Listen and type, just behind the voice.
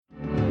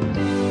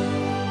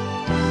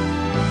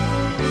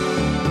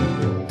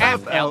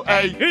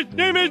F-L-A. His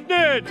name is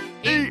Ned.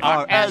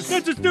 E-R-S.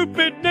 That's a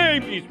stupid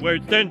name. He's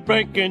worse than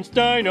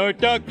Frankenstein or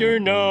Dr.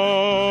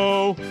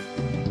 No.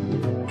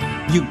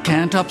 You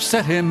can't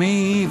upset him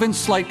even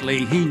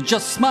slightly. He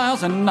just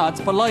smiles and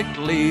nods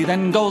politely,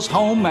 then goes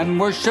home and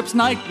worships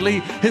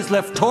nightly. His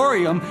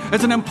leftorium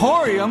is an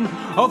emporium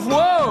of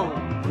woe.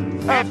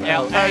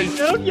 F-L-A.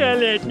 Don't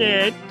yell at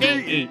Ned.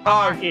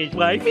 D-E-R. His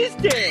wife is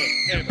dead.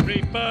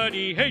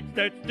 Everybody hates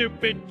that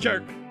stupid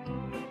jerk.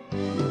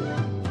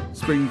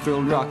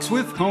 Springfield rocks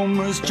with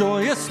Homer's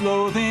joyous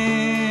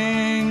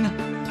loathing,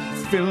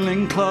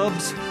 filling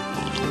clubs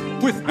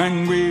with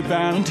angry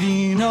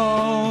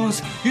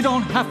Valentinos. You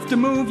don't have to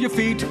move your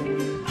feet,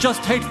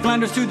 just hate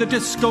Flanders to the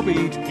disco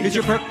beat. Is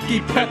your perky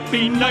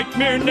peppy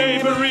Nightmare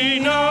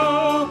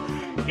neighborino.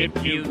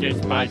 If you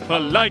despise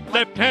polite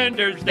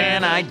left-handers,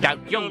 Then I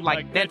doubt you'll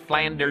like Ned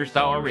Flanders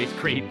or his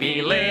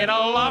creepy little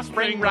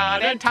offspring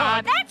Rod and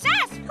Todd. That's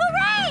us!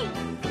 Hooray!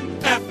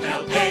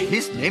 F-L-A.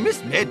 His name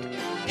is Ned.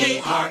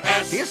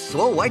 E-R-S. He's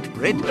so white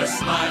bread. The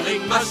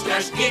smiling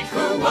mustache geek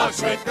who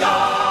walks with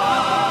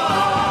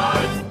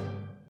God.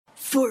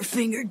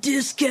 Four-finger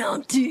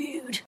discount,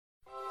 dude.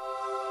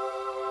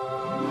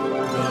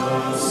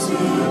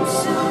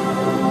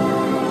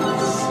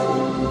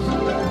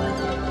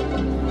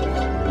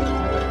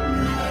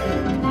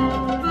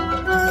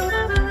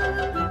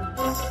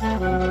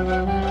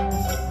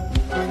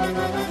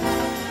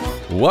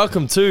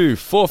 Welcome to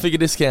Four Figure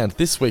Discount.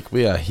 This week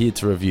we are here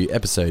to review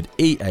episode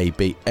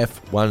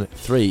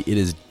EABF13. It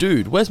is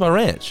Dude, Where's My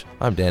Ranch?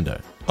 I'm Dando.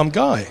 I'm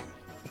Guy.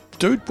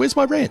 Dude, where's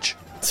my ranch?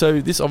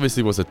 So this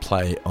obviously was a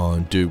play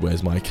on Dude,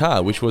 Where's My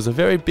Car, which was a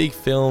very big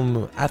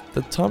film at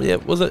the time. Yeah,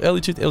 was it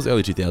early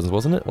 2000s,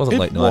 wasn't it? It wasn't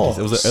late 90s.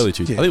 It was early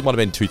 2000s. Yeah. I think it might have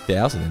been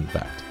 2000 in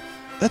fact.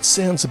 That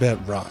sounds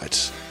about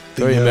right.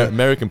 Very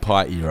American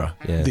Pie era.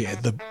 Yeah.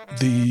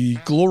 The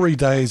glory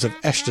days of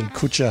Ashton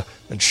Kutcher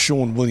and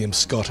Sean William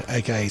Scott,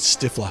 aka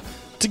Stifler,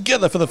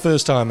 together for the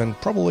first time and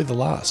probably the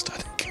last, I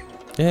think.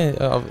 Yeah,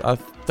 I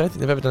don't think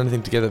they've ever done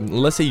anything together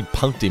unless he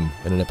punked him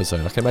in an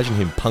episode. I can imagine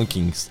him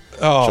punking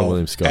Sean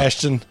William Scott.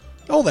 Ashton.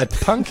 Oh, that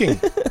punking.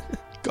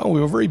 God,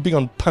 we were very big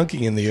on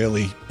punking in the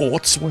early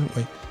aughts, weren't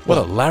we? What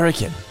a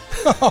larrikin.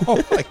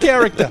 Oh, a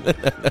character.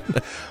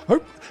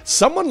 Hope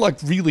someone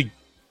really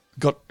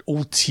got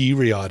all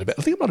teary-eyed about.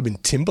 I think it might have been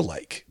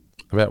Timberlake.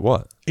 About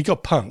what? He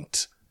got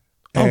punked.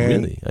 Oh,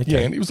 really? Okay. Yeah,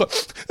 and he was like,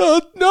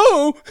 "Oh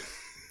no!"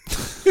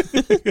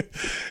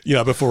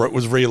 Before it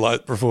was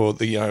realized, before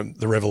the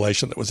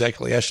revelation that was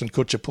actually Ashton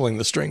Kutcher pulling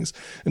the strings.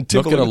 And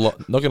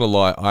Timberlake, not gonna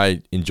lie,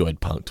 I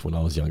enjoyed Punked when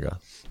I was younger.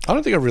 I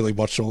don't think I really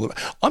watched all of it.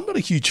 I'm not a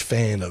huge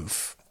fan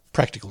of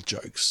practical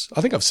jokes.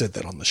 I think I've said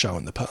that on the show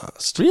in the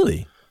past.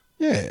 Really?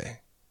 Yeah,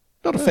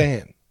 not a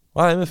fan.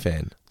 I am a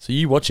fan. So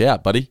you watch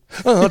out, buddy.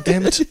 Oh,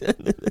 damn it.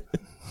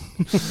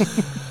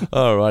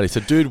 Alrighty,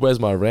 so Dude, Where's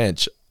My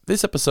Ranch?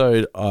 This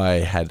episode I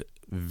had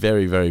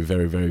very, very,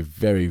 very, very,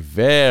 very,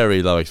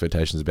 very low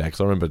expectations about,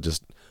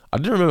 because I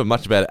didn't remember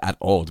much about it at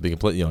all, to be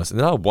completely honest. And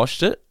then I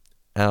watched it,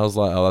 and I was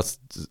like, oh, that's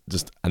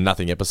just a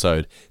nothing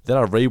episode. Then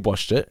I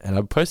rewatched it, and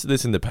I posted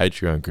this in the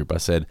Patreon group. I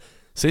said,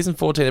 season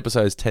 14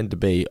 episodes tend to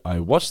be, I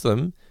watch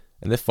them,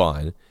 and they're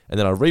fine, and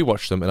then I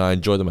rewatch them, and I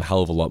enjoy them a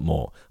hell of a lot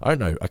more. I don't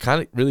know. I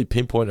can't really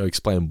pinpoint or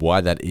explain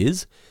why that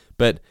is,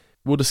 but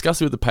we'll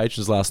discuss it with the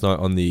patrons last night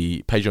on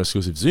the Patreon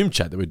exclusive Zoom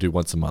chat that we do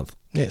once a month.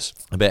 Yes.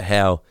 About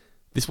how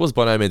this was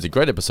by no means a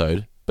great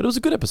episode, but it was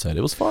a good episode.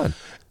 It was fine.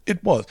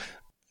 It was.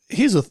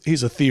 Here's a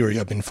theory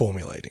I've been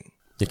formulating.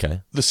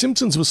 Okay. The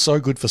Simpsons was so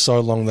good for so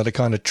long that it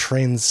kind of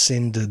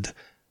transcended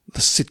the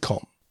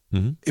sitcom.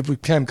 Mm-hmm. It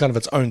became kind of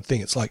its own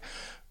thing. It's like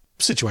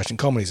situation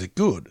comedies are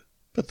good,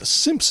 but The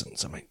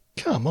Simpsons, I mean,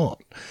 come on.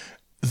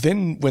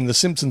 Then when The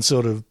Simpsons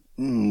sort of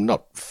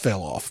not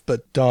fell off,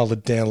 but dialed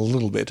it down a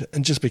little bit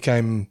and just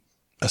became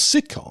a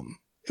sitcom,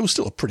 it was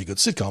still a pretty good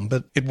sitcom,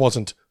 but it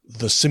wasn't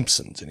The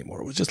Simpsons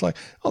anymore. It was just like,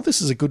 oh,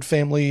 this is a good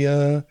family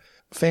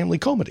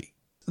comedy.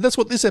 That's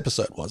what this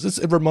episode was.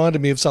 It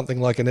reminded me of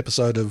something like an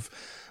episode of,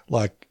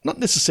 like, not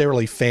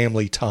necessarily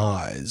Family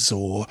Ties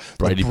or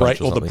Brady Bunch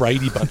or the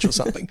Brady Bunch or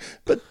something,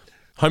 but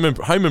Home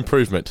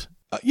Improvement.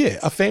 Yeah,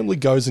 a family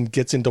goes and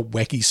gets into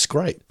wacky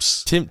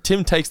scrapes. Tim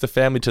takes the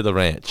family to the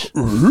ranch.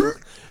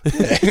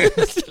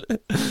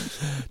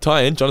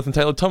 Tie in Jonathan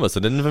Taylor Thomas. I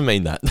didn't even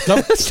mean that.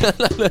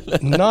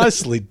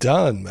 Nicely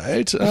done,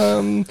 mate.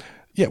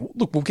 Yeah,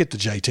 look, we'll get to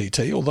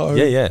JTT, although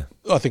yeah.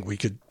 I think we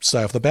could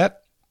say off the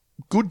bat,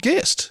 good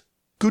guest.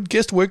 Good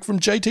guest work from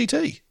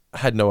JTT. I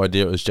had no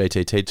idea it was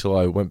JTT till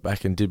I went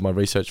back and did my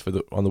research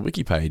on the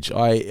wiki page.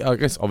 I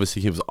guess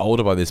obviously he was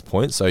older by this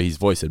point, so his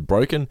voice had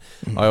broken.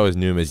 Mm-hmm. I always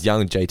knew him as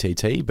young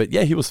JTT, but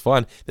yeah, he was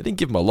fine. They didn't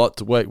give him a lot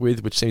to work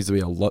with, which seems to be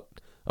a lot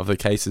of the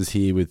cases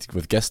here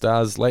with guest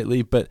stars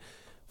lately, but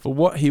for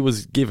what he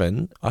was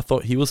given, I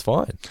thought he was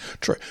fine.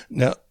 True.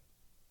 Now,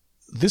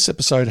 this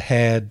episode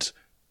had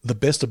the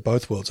best of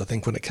both worlds, I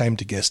think, when it came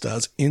to guest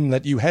stars, in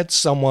that you had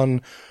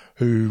someone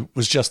who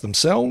was just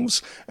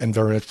themselves and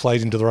very much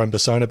played into their own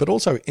persona, but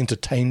also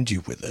entertained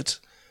you with it.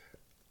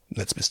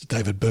 That's Mr.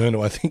 David Byrne,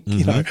 who I think,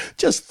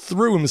 just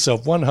threw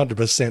himself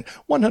 100%,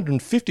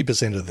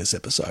 150% of this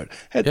episode.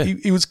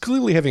 He was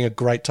clearly having a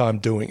great time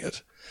doing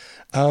it.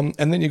 And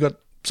then you got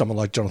someone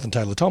like Jonathan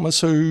Taylor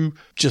Thomas, who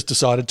just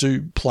decided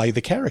to play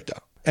the character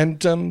and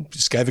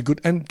just gave a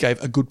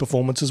good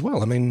performance as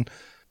well. I mean,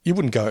 you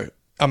wouldn't go.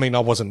 I mean, I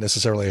wasn't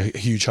necessarily a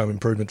huge Home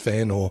Improvement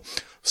fan, or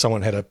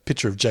someone had a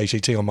picture of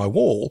JTT on my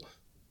wall,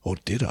 or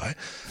did I?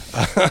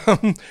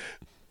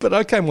 But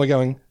I came away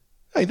going,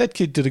 hey, that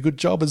kid did a good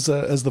job as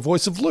the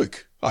voice of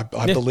Luke. I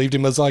believed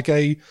him as like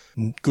a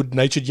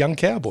good-natured young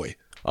cowboy.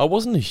 I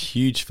wasn't a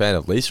huge fan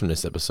of Lisa in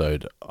this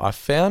episode. I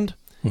found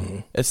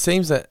it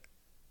seems that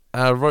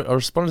I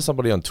responded to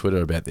somebody on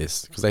Twitter about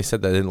this because they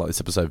said they didn't like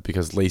this episode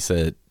because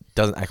Lisa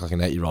doesn't act like an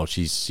 8-year-old.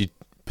 She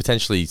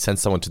potentially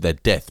sends someone to their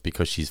death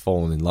because she's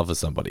fallen in love with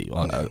somebody,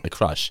 a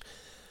crush.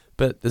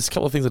 But there's a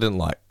couple of things I didn't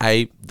like.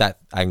 That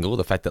angle,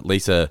 the fact that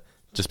Lisa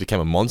just became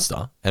a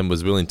monster and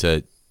was willing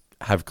to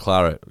have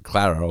Clara,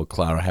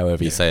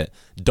 however you say it,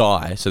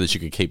 die so that she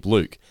could keep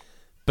Luke.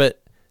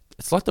 But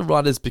it's like the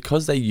writers,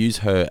 because they use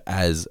her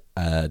as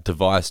a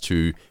device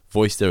to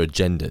voice their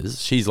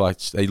agendas, she's like,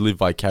 they live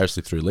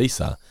vicariously through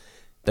Lisa,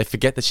 they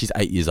forget that she's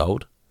 8 years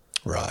old.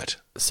 Right.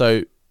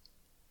 So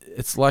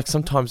it's like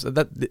sometimes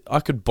that I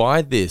could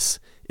buy this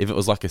if it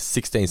was like a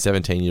 16,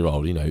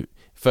 17-year-old,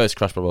 first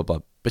crush, blah, blah, blah.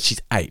 But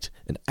she's 8.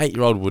 An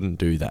 8-year-old wouldn't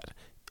do that,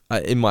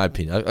 in my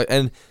opinion.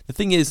 And the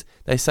thing is,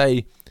 they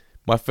say,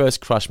 my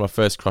first crush.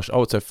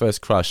 Oh, it's her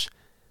first crush.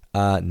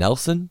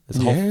 Nelson.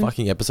 There's a whole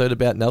fucking episode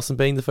about Nelson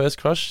being the first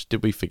crush.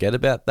 Did we forget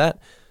about that?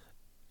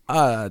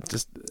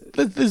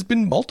 There's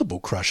been multiple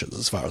crushes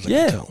as far as I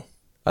can tell.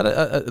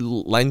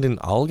 Langdon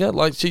Olga,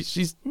 like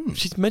she's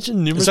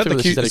mentioned numerous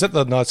times. Is that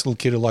the nice little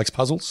kid who likes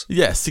puzzles?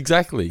 Yes,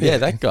 exactly. Yeah,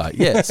 that guy.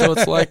 Yeah, so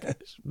it's like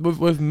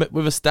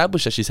we've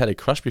established that she's had a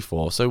crush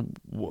before. So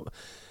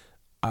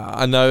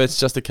I know it's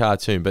just a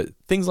cartoon, but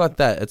things like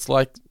that, it's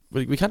like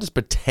we can't just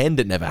pretend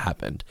it never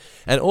happened.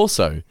 And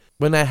also,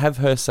 when they have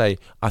her say,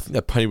 "I think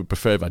that pony would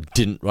prefer if I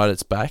didn't ride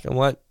its back," I'm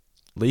like,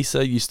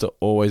 Lisa used to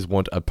always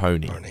want a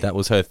pony. That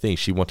was her thing.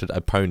 She wanted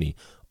a pony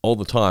all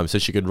the time so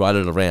she could ride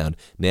it around.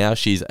 Now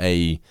she's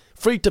a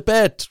free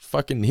Tibet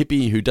fucking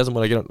hippie who doesn't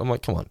want to get on. I'm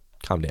like, come on,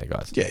 calm down,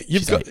 guys. Yeah,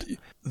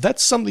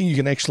 that's something you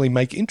can actually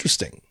make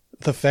interesting.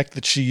 The fact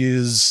that she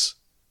is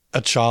a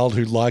child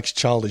who likes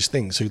childish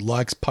things, who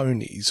likes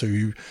ponies,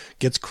 who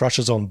gets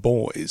crushes on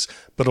boys,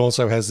 but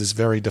also has this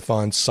very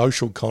defined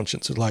social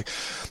conscience of like,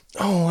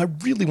 oh, I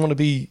really want to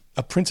be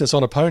a princess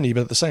on a pony,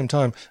 but at the same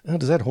time,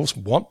 does that horse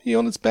want me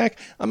on its back?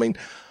 I mean,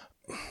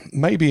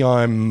 maybe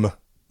I'm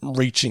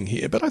reaching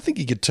here, but I think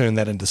you could turn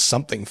that into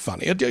something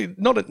funny.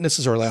 Not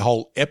necessarily a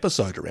whole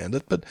episode around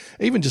it, but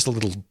even just a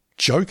little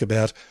joke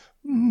about,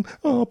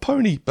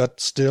 pony, but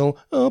still,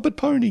 but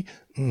pony.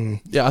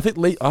 Yeah, I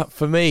think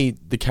for me,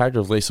 the character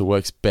of Lisa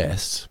works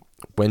best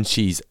when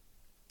she's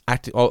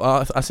acting.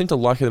 I seem to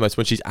like her the most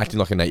when she's acting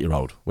like an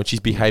 8-year-old. When she's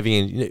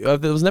behaving.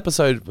 There was an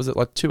episode, was it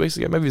like 2 weeks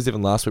ago? Maybe it was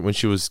even last week, when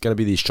she was going to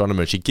be the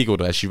astronomer and she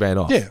giggled as she ran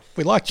off. Yeah,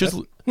 we liked she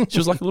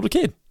was like a little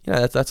kid.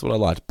 That's what I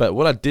liked. But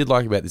what I did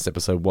like about this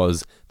episode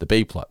was the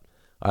bee plot.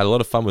 I had a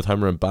lot of fun with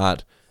Homer and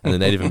Bart and the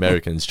Native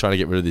Americans trying to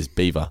get rid of this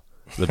beaver.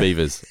 The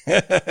beavers.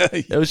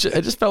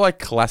 It just felt like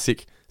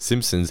classic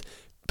Simpsons,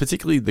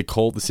 particularly the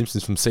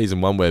Simpsons from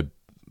season 1 where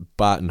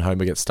Bart and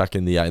Homer get stuck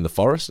in the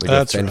forest. They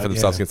go fend for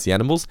themselves against the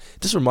animals.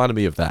 It just reminded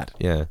me of that.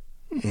 Yeah.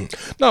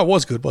 No, it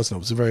was good, wasn't it?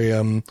 It was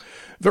very,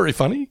 very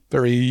funny,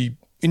 very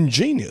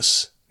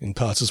ingenious in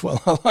parts as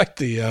well. I like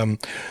the,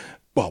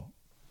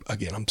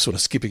 again, I'm sort of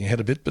skipping ahead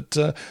a bit, but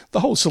the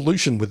whole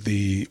solution with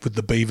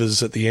the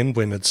beavers at the end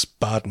when it's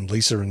Bart and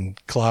Lisa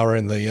and Clara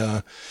in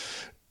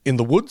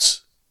the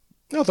woods.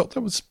 I thought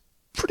that was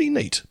pretty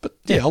neat. But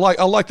yeah,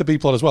 I like the B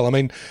plot as well. I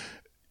mean,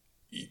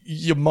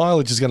 your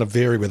mileage is going to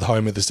vary with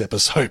Homer this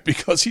episode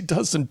because he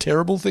does some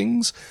terrible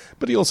things,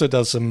 but he also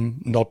does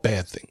some not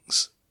bad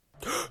things.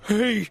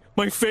 Hey,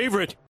 my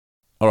favorite.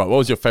 All right, what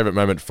was your favorite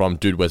moment from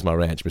Dude, Where's My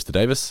Ranch, Mr.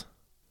 Davis?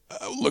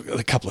 Look,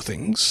 a couple of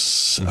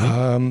things.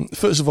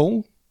 First of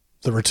all,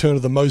 the return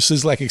of the Mo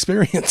Sizlak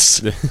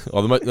experience.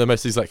 Or the Mo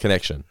Sizlak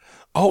connection.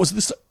 Oh,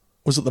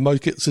 was it the Mo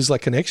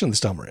Sizlak connection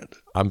this time around?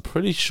 I'm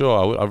pretty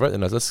sure. I wrote the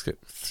notes. Let's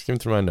skim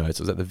through my notes.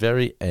 It was at the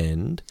very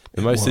end.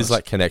 The Mo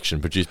Sizlak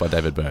connection, produced by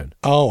David Byrne.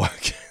 Oh,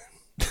 okay.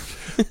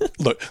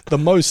 Look, the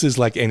Mo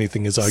Sizlak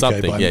anything is okay.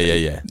 Something, by me.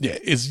 Yeah,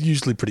 it's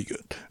usually pretty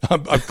good.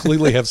 I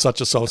clearly have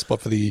such a soft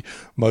spot for the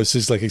Mo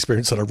Sizlak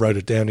experience that I wrote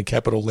it down in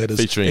capital letters.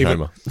 Featuring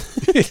Homer.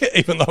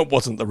 Even though it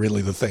wasn't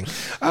really the thing.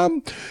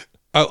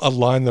 A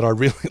line that I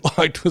really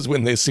liked was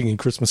when they're singing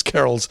Christmas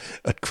carols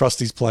at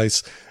Krusty's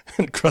place,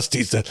 and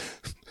Krusty said,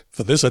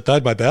 "For this, I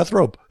tied my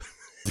bathrobe."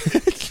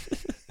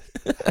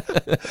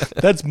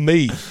 That's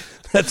me.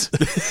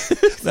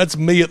 That's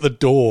me at the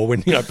door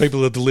when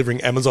people are delivering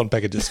Amazon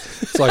packages.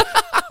 It's like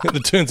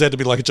it turns out to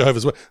be like a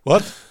Jehovah's Witness.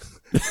 What?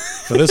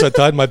 For this, I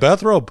tied my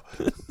bathrobe.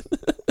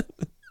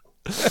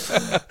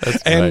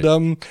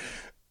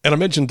 And I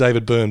mentioned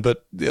David Byrne,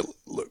 but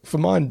look, for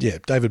mine,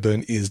 David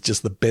Byrne is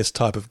just the best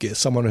type of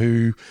guest. Someone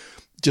who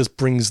just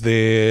brings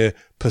their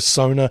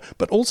persona,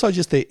 but also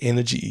just their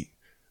energy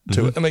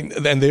to it. I mean,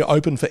 and they're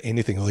open for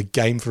anything, or they're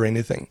game for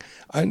anything.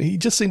 And he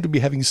just seemed to be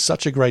having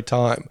such a great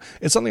time.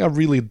 It's something I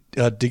really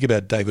dig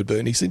about David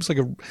Byrne. He seems like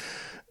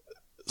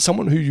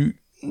someone who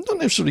not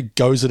necessarily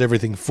goes at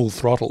everything full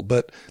throttle,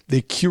 but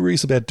they're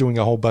curious about doing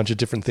a whole bunch of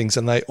different things,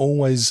 and they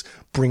always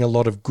bring a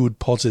lot of good,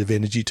 positive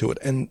energy to it.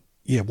 And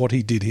yeah, what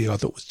he did here I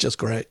thought was just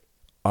great.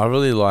 I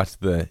really liked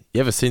you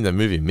ever seen the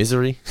movie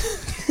Misery?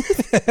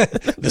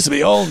 This will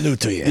be all new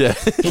to you. Yeah.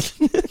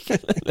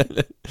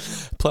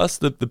 Plus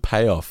the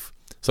payoff.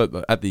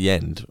 So at the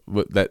end,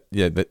 that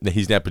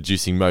he's now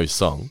producing Mo's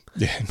song.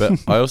 Yeah.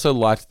 But I also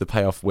liked the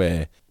payoff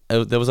where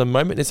there was a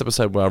moment in this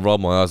episode where I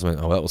rolled my eyes and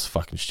went, oh, that was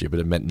fucking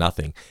stupid. It meant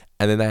nothing.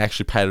 And then they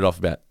actually paid it off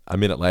about a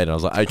minute later. I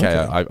was like,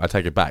 okay. I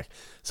take it back.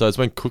 So it's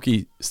when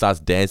Cookie starts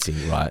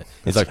dancing, right?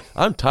 He's like,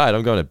 I'm tired.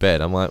 I'm going to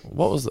bed. I'm like,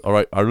 what was... All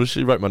right, I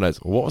literally wrote my notes.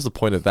 What was the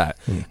point of that?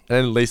 And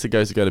then Lisa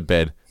goes to go to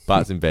bed.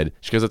 Bart's in bed.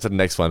 She goes up to the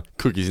next one.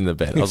 Cookie's in the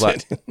bed. I was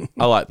like,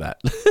 I like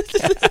that.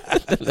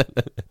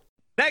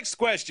 Next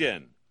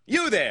question.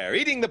 You there,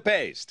 eating the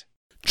paste.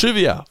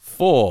 Trivia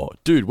for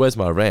Dude, Where's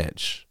My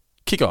Ranch?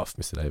 Kick off,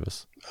 Mr.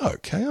 Davis.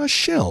 Okay, I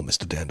shall,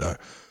 Mr. Dando.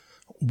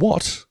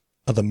 What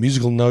are the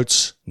musical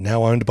notes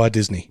now owned by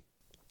Disney?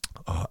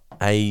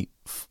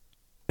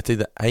 It's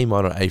either A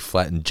minor, A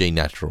flat, and G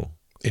natural.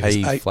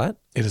 A flat?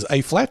 It is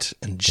A flat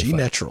and G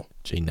natural.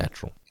 G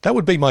natural. That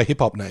would be my hip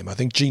hop name, I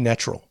think, G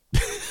natural.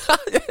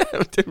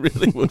 It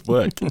really would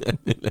work.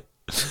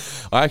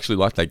 I actually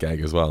like that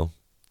gag as well.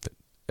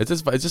 It's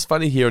just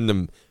funny hearing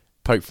them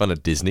poke fun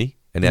at Disney,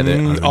 and now they're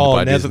owned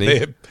by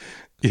Disney.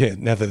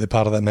 Now that they're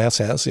part of that mouse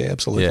house, yeah,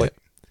 absolutely. Yeah.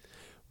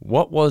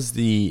 What was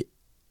the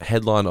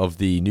headline of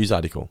the news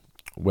article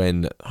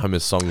when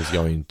Homer's song was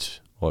going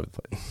to... One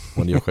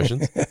of your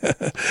questions?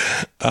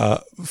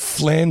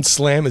 Flan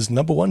Slam is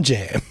 #1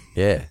 jam.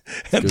 Yeah.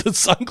 And good. the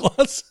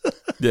sunglasses.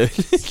 Yeah.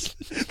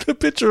 The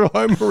picture of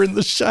Homer in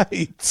the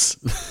shades.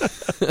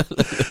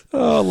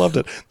 Oh, I loved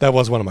it. That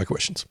was one of my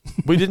questions.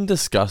 We didn't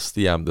discuss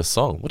the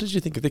song. What did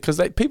you think of it?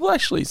 Because people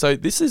actually... So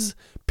this is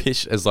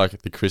pitched as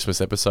like the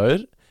Christmas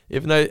episode,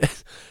 even though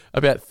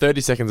about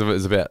 30 seconds of it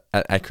is about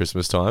at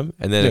Christmas time,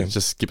 and then it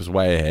just skips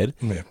way ahead.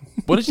 Yeah.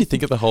 What did you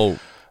think of the whole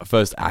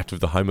first act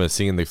of the Homer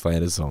singing the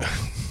Flanders song?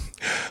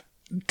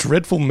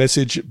 Dreadful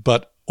message,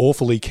 but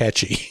awfully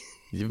catchy.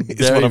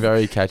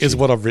 Very catchy. Is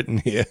what I've written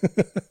here.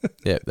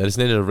 Yeah, they just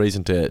needed a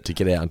reason to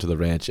get out onto the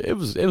ranch. It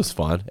was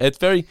fun.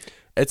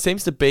 It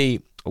seems to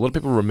be a lot of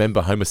people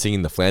remember Homer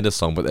singing the Flanders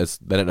song, but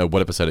they don't know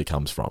what episode it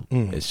comes from.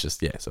 It's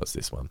just so it's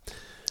this one.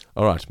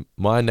 All right,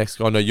 your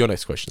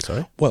next question.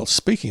 Sorry. Well,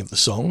 speaking of the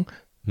song,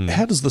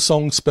 how does the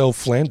song spell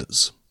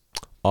Flanders?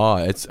 Oh,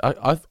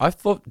 I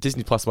thought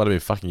Disney Plus might have been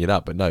fucking it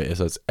up, but no,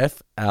 so it's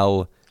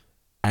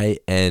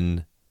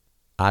FLANRDS.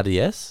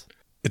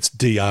 It's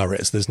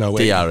DRS. There's no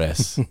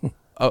DRS.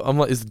 I'm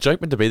like, is the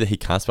joke meant to be that he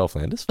can't spell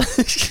Flanders?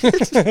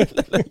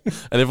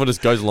 And everyone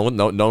just goes along with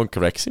it, no one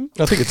corrects him?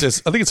 I think it's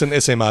an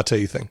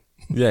SMRT thing.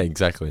 Yeah,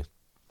 exactly.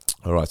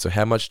 All right, so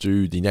how much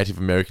do the Native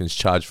Americans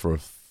charge for a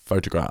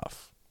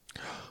photograph?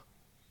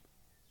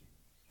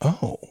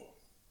 Oh,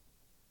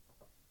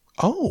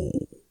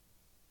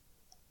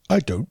 I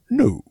don't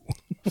know.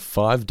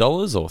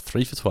 $5 or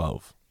 3 for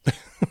 $12?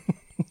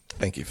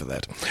 Thank you for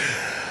that.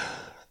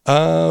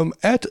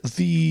 At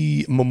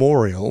the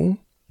memorial,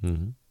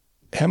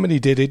 how many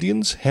dead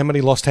Indians? How many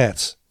lost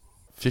hats?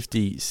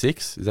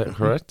 56, is that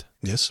correct?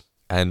 Yes.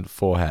 And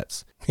 4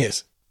 hats.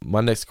 Yes.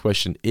 My next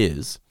question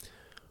is,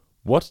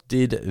 what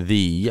did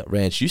the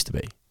ranch used to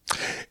be?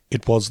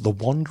 It was the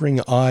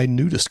Wandering Eye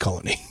Nudist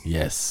Colony.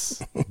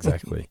 Yes,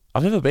 exactly.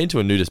 I've never been to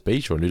a nudist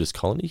beach or a nudist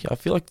colony. I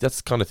feel like that's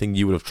the kind of thing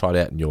you would have tried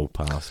out in your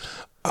past.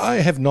 I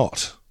have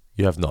not.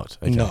 You have not?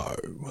 Okay. No.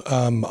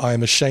 I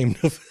am ashamed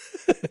of...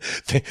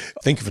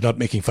 Thank you for not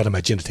making fun of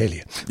my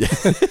genitalia.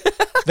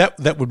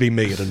 That would be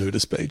me at a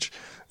nudist beach.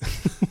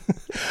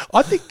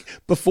 I think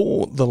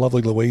before the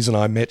lovely Louise and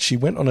I met, she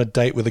went on a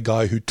date with a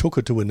guy who took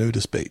her to a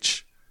nudist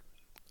beach.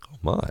 Oh,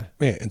 my.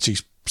 Yeah, and she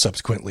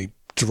subsequently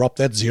dropped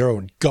that 0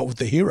 and got with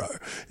the hero,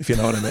 if you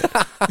know what I mean.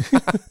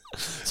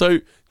 So,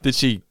 did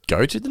she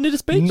go to the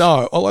nudist beach?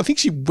 No. Well, I think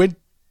she went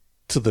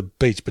to the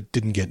beach but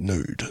didn't get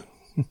nude.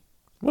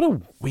 What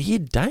a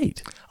weird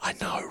date. I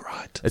know,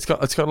 right? It's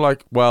kind of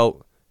like,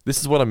 well, this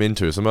is what I'm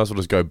into, so I might as well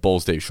just go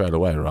balls deep straight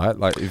away, right?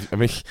 Like, this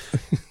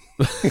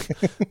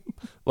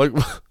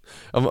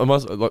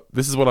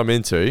is what I'm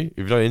into. If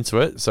you're not into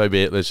it, so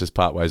be it. Let's just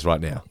part ways right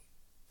now.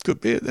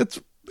 Could be.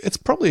 It's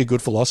probably a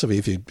good philosophy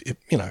if you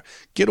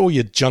get all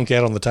your junk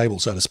out on the table,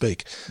 so to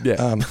speak.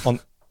 Yeah. On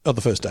the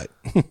first date.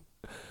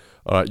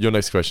 All right, your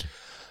next question.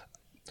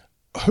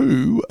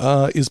 Who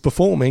is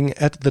performing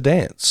at the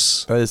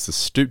dance? That is the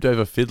Stooped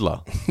Over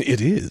Fiddler.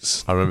 It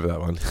is. I remember that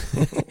one.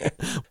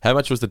 How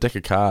much was the deck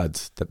of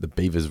cards that the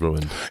Beavers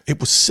ruined? It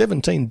was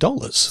 $17.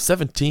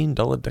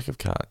 $17 deck of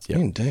cards, yeah.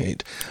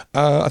 Indeed.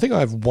 I think I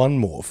have one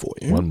more for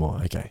you. One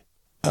more, okay.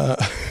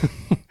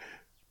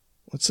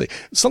 Let's see.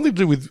 Something to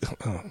do with...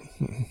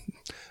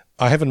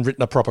 I haven't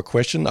written a proper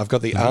question. I've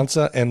got the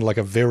answer and like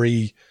a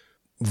very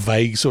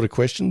vague sort of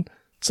question.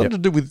 Something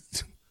to do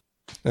with...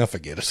 I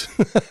forget it.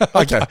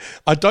 Okay.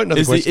 I don't know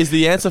the question. Is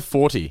the answer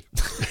 40?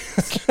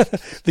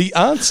 The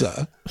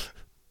answer...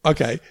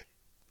 Okay,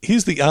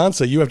 here's the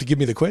answer. You have to give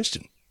me the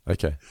question.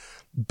 Okay.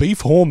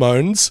 Beef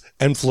hormones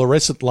and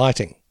fluorescent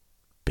lighting.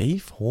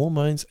 Beef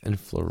hormones and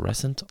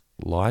fluorescent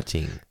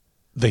lighting.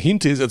 The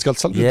hint is it's got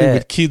something to do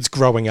with kids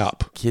growing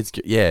up.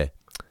 Yeah.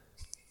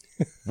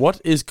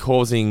 What is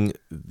causing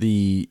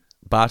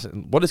Bart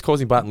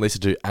and Lisa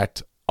to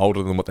act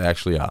older than what they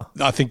actually are?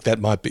 I think that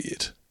might be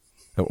it.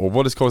 Or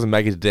what is causing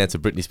Maggie to dance to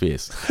Britney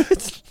Spears?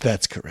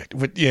 That's correct.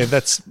 But yeah,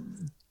 that's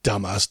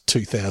dumbass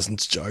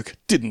 2000s joke.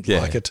 Didn't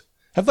like it.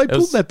 Have they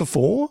pulled that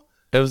before?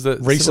 It was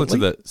recently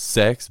to the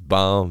sex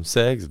bomb,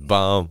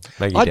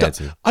 Maggie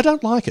dancing. I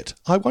don't like it.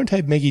 I won't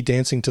have Maggie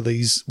dancing to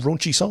these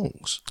raunchy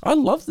songs. I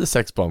love the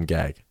sex bomb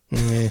gag.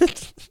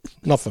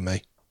 Not for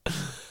me.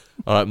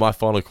 All right, my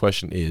final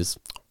question is,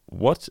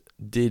 what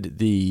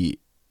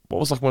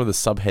was like one of the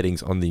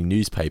subheadings on the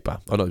newspaper?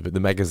 Oh no, but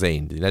the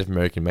magazine, the Native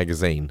American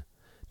magazine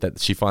that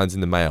she finds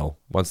in the mail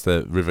once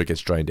the river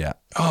gets drained out.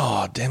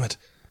 Oh, damn it.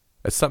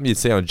 It's something you'd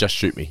see on Just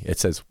Shoot Me. It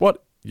says,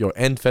 what your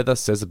end feather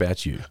says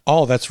about you.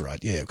 Oh, that's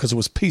right, yeah, because it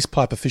was Peace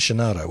Pipe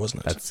Aficionado,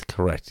 wasn't it? That's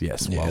correct,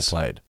 yes. Well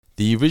played.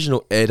 The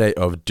original air date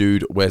of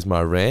Dude, Where's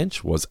My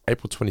Ranch was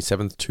April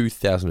 27th,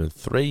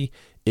 2003.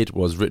 It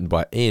was written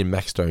by Ian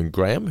Maxstone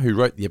Graham, who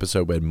wrote the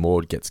episode where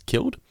Maud gets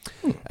killed,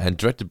 and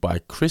directed by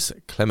Chris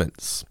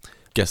Clements.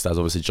 Guest stars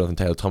obviously Jonathan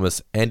Taylor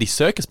Thomas, Andy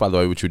Serkis, by the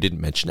way, which we didn't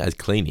mention, as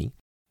Cleany.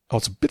 I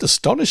was a bit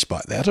astonished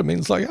by that. I mean,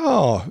 it's like,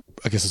 I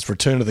guess it's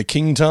Return of the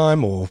King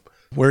time, or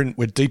we're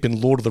deep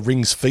in Lord of the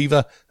Rings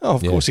fever. Oh,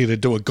 of course, he had to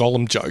do a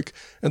Gollum joke.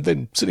 And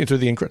then sitting through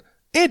the incredible,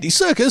 Andy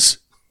Serkis!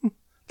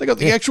 They got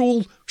the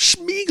actual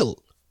Schmeagol.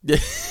 Yeah,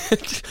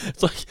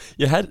 it's like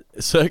you had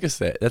Serkis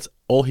there. That's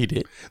all he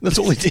did. That's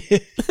all he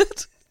did.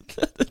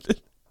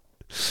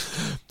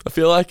 I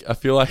feel like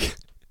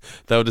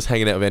they were just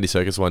hanging out with Andy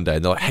Serkis one day,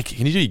 and they're like, "Hey,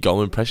 can you do your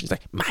Gollum impression?" He's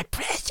like, "My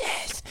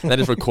precious." And they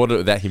just recorded it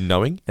without him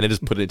knowing, and they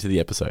just put it into the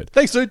episode.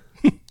 Thanks, dude.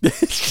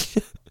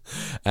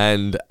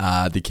 And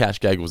the cash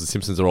gag was The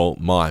Simpsons are all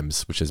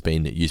mimes, which has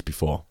been used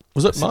before.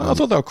 Was it? I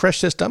thought they were Crash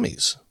Test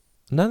Dummies.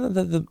 No,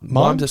 the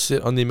mimes that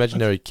sit on the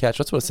imaginary couch.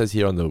 That's what it says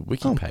here on the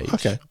wiki page.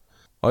 Okay.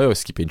 I always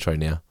skip intro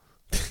now.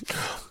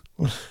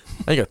 I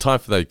ain't got time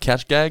for those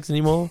couch gags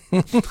anymore.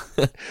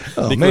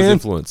 Nicholas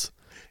influence.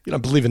 You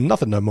don't believe in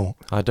nothing no more.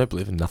 I don't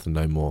believe in nothing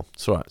no more.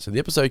 That's right. So the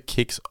episode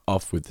kicks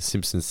off with the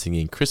Simpsons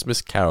singing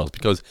Christmas carols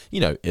because,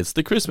 it's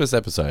the Christmas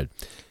episode.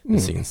 They're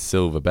singing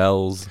Silver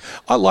Bells.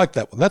 I like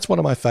that one. That's one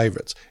of my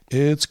favorites.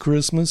 It's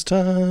Christmas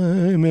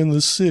time in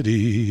the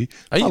city.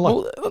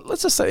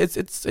 Let's just say,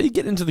 are you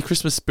getting into the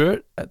Christmas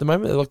spirit at the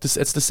moment? Like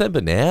it's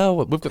December now.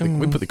 We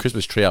put the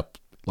Christmas tree up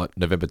like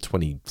November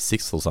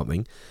 26th or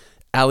something.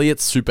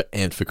 Elliot's super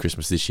amped for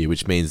Christmas this year,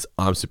 which means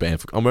I'm super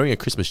amped. I'm wearing a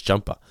Christmas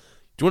jumper.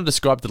 Do you want to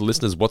describe to the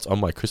listeners what's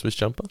on my Christmas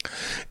jumper?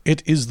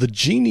 It is the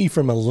genie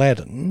from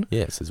Aladdin.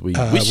 Yeah, it says, we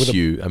wish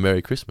you a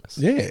Merry Christmas.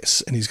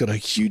 Yes, and he's got a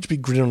huge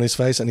big grin on his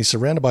face and he's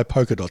surrounded by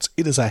polka dots.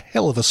 It is a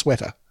hell of a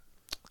sweater.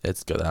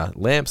 It's got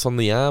lamps on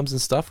the arms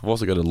and stuff. I've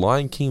also got a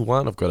Lion King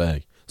one. I've got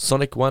a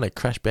Sonic one, a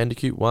Crash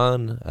Bandicoot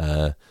one,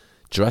 a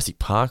Jurassic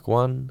Park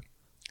one.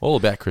 All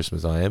about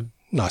Christmas, I am.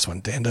 Nice one,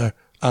 Dando.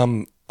 I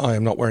am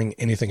not wearing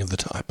anything of the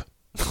type.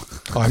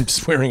 I'm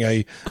just wearing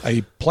a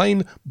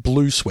plain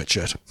blue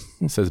sweatshirt.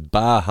 It says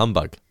Bar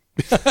Humbug.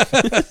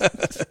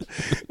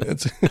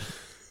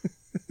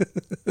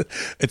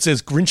 It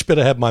says Grinch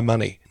better have my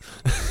money.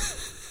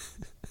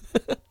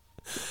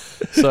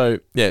 So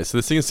they're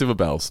singing Silver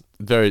Bells.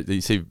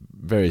 You see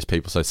various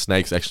people. So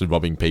Snake's actually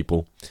robbing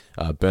people.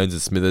 Burns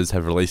and Smithers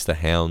have released the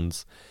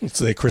hounds. It's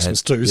their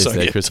Christmas too. It's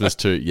their Christmas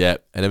too, yeah.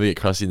 And then we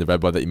get Krusty and the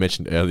Rabbi that you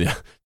mentioned earlier.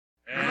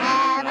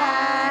 Have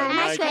a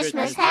nice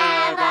Christmas,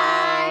 have a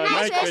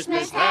nice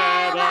Christmas,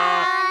 have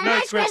a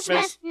nice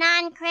Christmas,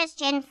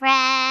 non-Christian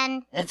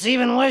friend. It's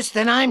even worse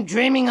than I'm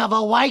dreaming of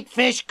a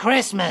whitefish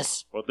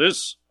Christmas. For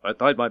this, I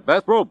tied my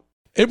bathrobe.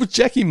 It was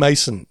Jackie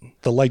Mason,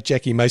 the late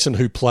Jackie Mason,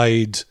 who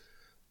played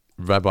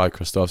Rabbi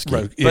Krostovsky.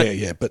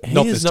 But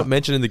he is not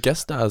mentioned in the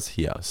guest stars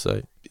here.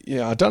 So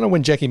yeah, I don't know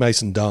when Jackie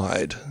Mason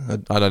died.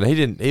 I don't know. He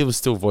didn't. He was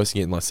still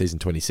voicing it in like season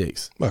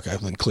 26. Okay,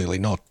 then clearly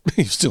not.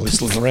 He's still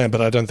around,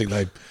 but I don't think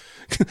they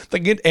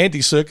can get Andy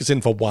Serkis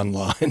in for one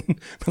line,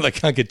 but they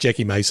can't get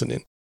Jackie Mason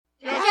in.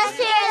 Just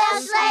hear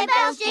those sleigh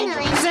bells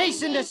jingling.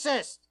 Cease and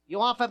desist.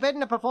 You are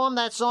forbidden to perform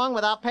that song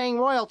without paying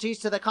royalties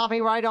to the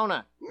copyright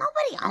owner.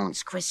 Nobody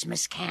owns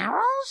Christmas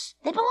carols.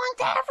 They belong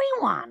to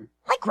everyone,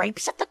 like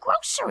grapes at the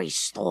grocery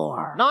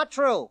store. Not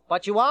true,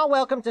 but you are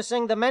welcome to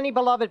sing the many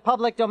beloved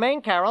public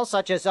domain carols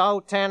such as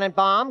O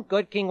Tannenbaum,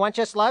 Good King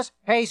Wenceslas,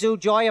 Jesu,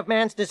 Joy of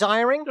Man's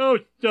Desiring. Oh,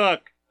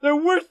 Doc, they're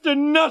worse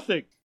than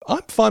nothing. I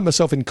find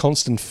myself in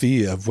constant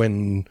fear of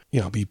when,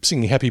 I'll be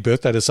singing Happy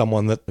Birthday to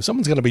someone that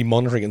someone's going to be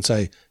monitoring and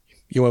say,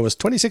 you owe us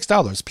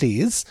 $26,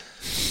 please.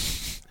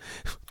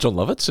 John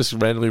Lovitz just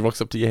randomly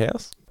rocks up to your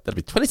house. That'd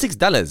be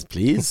 $26,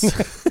 please.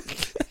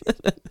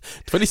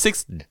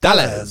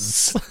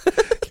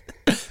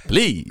 $26.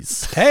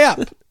 Please. Pay up.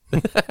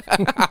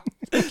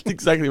 That's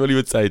exactly what he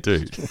would say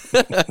too.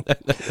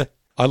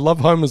 I love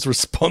Homer's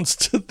response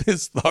to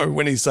this, though,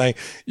 when he's saying,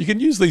 you can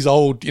use these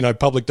old,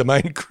 public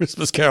domain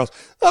Christmas carols.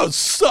 Those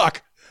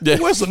suck. Yeah.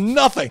 Worse than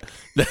nothing.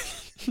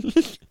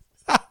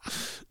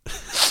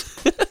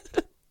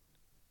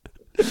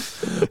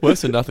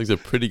 Worse than nothing's a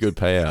pretty good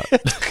payout.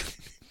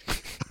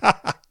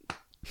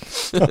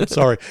 I'm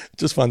sorry.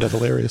 Just find that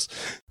hilarious.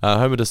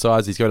 Homer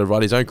decides he's going to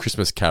write his own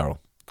Christmas carol.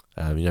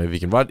 If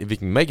he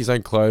can make his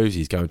own clothes,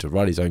 he's going to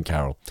write his own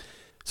carol.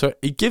 So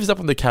he gives up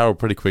on the carol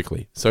pretty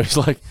quickly. So he's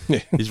like,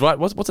 he's right.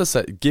 What's that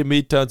say? Give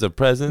me tons of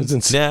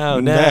presents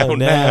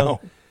now.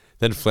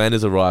 Then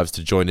Flanders arrives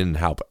to join in and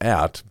help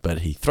out,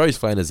 but he throws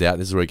Flanders out.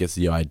 This is where he gets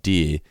the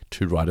idea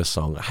to write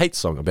a hate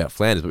song about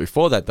Flanders. But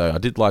before that, though, I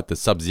did like the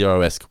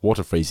Sub-Zero-esque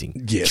water freezing.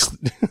 Yes.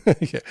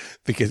 Yeah.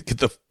 Because get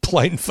the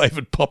plain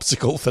favoured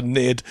popsicle for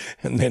Ned,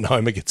 and then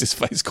Homer gets his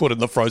face caught in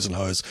the frozen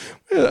hose.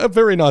 A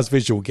very nice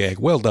visual gag.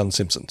 Well done,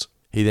 Simpsons.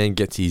 He then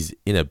gets his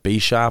inner B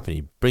sharp and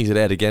he brings it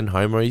out again,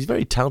 Homer. He's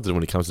very talented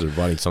when it comes to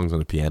writing songs on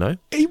the piano.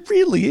 He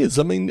really is.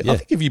 I mean, I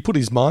think if you put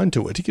his mind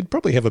to it, he could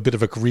probably have a bit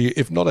of a career,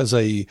 if not as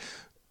a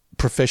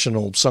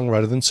professional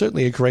songwriter, then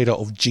certainly a creator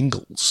of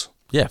jingles.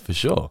 Yeah, for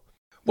sure.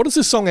 What is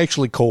this song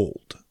actually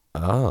called?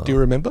 Do you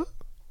remember?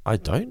 I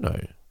don't know.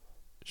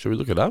 Should we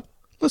look it up?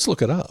 Let's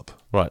look it up.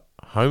 Right.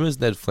 Homer's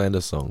Ned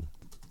Flanders song.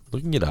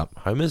 Looking it up.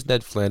 Homer's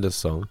Ned Flanders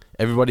song.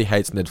 Everybody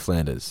Hates Ned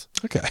Flanders.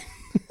 Okay.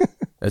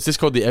 It's just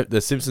called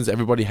the Simpsons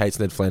Everybody Hates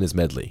Ned Flanders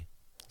medley.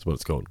 That's what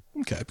it's called.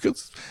 Okay,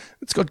 because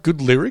it's got good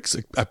lyrics,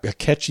 a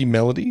catchy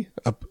melody,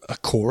 a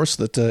chorus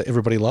that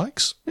everybody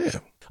likes. Yeah.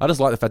 I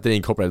just like the fact that he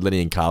incorporated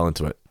Lenny and Carl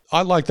into it.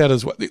 I like that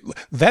as well.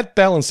 That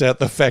balanced out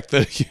the fact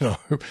that,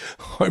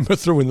 Homer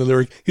threw in the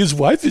lyric, his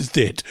wife is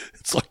dead.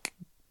 It's like,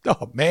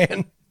 oh,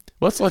 man.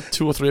 Well, it's like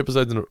 2 or 3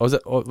 episodes. Was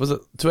it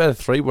 2 out of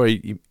 3 where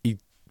he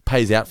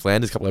pays out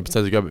Flanders a couple of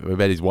episodes ago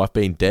about his wife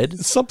being dead?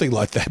 Something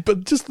like that,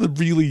 but just the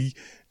really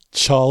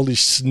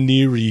childish,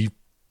 sneery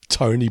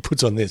tone he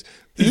puts on this.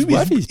 His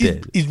wife is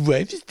dead. His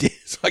wife is dead.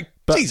 It's like,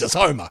 Jesus,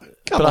 Homer,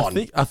 come on.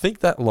 I think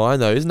that line,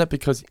 though,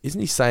 isn't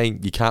he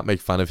saying you can't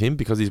make fun of him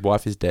because his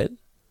wife is dead?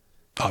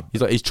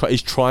 He's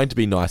trying to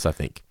be nice, I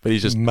think, but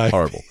he's just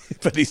horrible.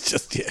 But he's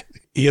just,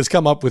 he has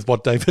come up with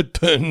what David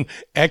Byrne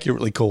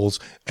accurately calls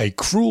a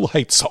cruel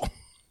hate song.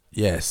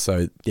 Yes,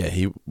 so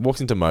he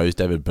walks into Moe's,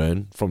 David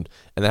Byrne, and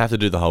they have to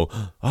do the whole,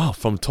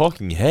 from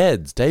Talking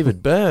Heads,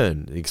 David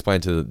Byrne,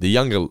 explain to the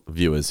younger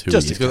viewers who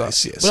just he is. In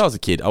case, yes. When I was a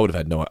kid, I would have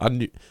had no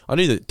idea. I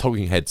knew the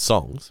Talking Heads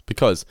songs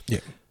because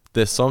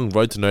their song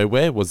Road to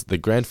Nowhere was the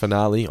grand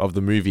finale of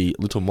the movie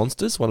Little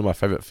Monsters, one of my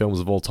favourite films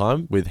of all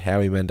time, with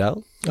Howie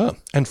Mandel. Oh,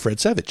 and Fred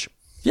Savage.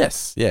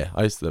 Yes, yeah.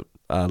 I used to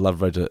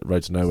love Road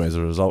to Nowhere as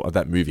a result of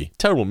that movie.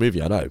 Terrible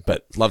movie, I know,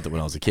 but loved it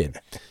when I was a kid.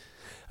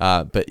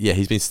 But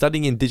he's been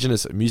studying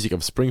indigenous music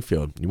of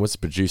Springfield. He wants to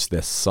produce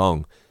their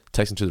song.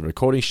 Takes him to the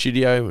recording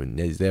studio, and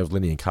he's there with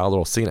Lenny and Carla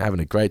all singing, having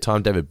a great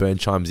time. David Byrne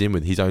chimes in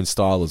with his own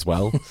style as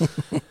well.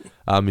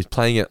 He's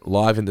playing it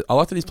live. I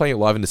like that he's playing it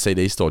live in the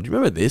CD store. Do you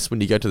remember this,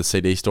 when you go to the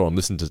CD store and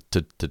listen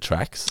to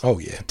tracks? Oh,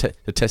 yeah.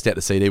 To test out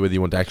the CD, whether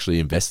you want to actually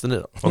invest in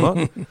it or not.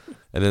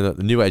 And then at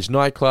the New Age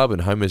nightclub,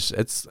 and Homer's...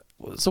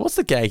 So what's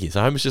the gag here?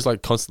 So Homer's just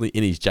like constantly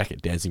in his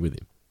jacket dancing with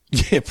him.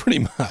 Yeah,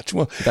 pretty much.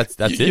 Well, that's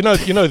it.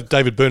 You know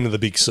David Byrne in the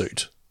big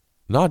suit.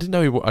 No, I didn't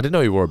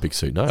know he wore a big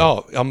suit. No.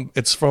 Oh,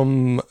 it's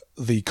from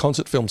the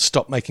concert film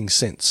Stop Making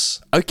Sense.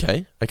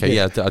 Okay.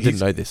 Yeah, I didn't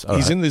know this.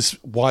 He's in this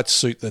white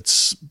suit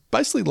that's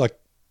basically like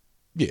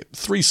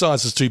 3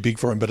 sizes too big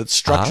for him, but it's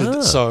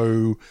structured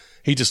so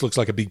he just looks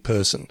like a big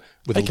person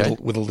with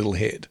a little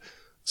head.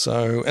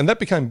 So, and that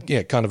became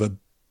kind of a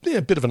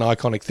bit of an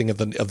iconic thing of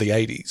the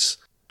 80s.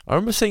 I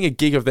remember seeing a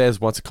gig of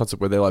theirs once, a concert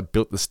where they like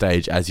built the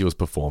stage as he was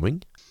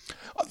performing.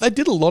 They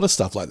did a lot of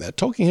stuff like that.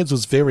 Talking Heads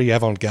was very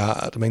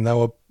avant-garde. I mean, they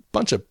were a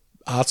bunch of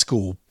art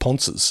school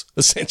ponces,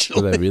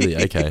 essentially. Were they really?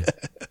 Okay.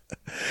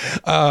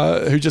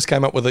 Who just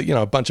came up with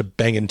a bunch of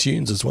banging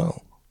tunes as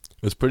well.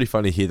 It was pretty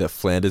funny here that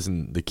Flanders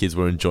and the kids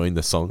were enjoying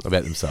the song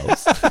about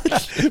themselves.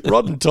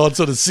 Rod and Todd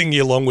sort of singing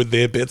along with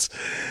their bits.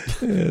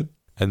 Yeah.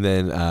 And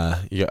then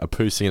you got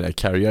Apu singing at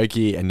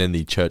karaoke, and then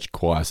the church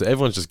choir. So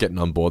everyone's just getting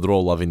on board. They're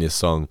all loving this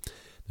song.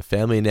 The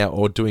family are now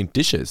all doing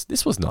dishes.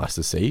 This was nice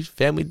to see.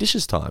 Family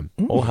dishes time.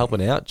 All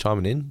helping out,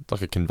 chiming in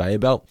like a conveyor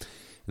belt.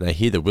 And they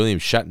hear the William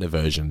Shatner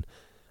version.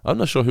 I'm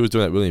not sure who was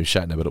doing that William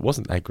Shatner, but it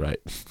wasn't that great.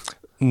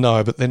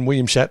 No, but then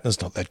William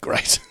Shatner's not that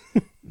great.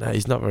 No,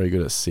 he's not very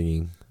good at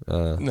singing.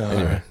 No.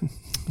 Anyway,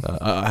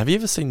 have you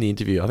ever seen the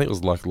interview? I think it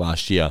was like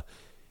last year.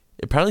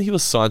 Apparently he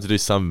was signed to do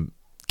some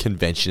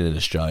convention in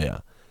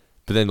Australia.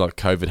 But then like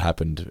COVID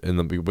happened and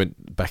then we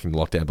went back in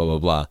lockdown, blah, blah,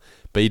 blah.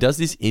 But he does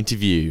this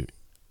interview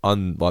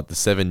on like the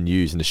 7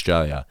 News in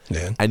Australia.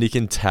 Yeah. And you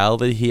can tell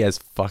that he has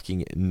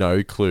fucking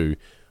no clue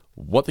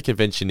what the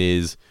convention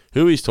is,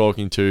 who he's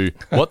talking to,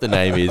 what the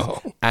name is.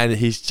 And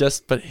he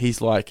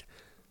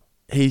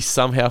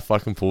somehow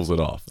fucking pulls it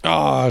off.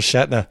 Oh,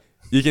 Shatner.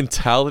 You can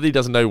tell that he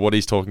doesn't know what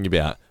he's talking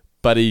about,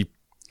 but he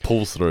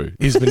pulls through.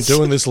 He's been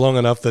doing this long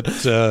enough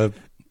that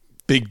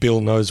Big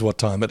Bill knows what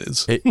time it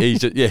is. He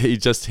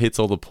just hits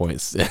all the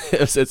points.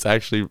 It's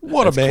actually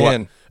What a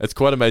man. It's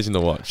quite amazing to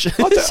watch.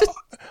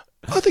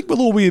 I think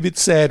we'll all be a bit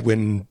sad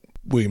when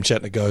William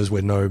Shatner goes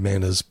where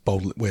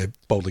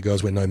boldly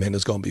goes where no man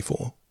has gone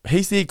before.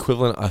 He's the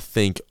equivalent, I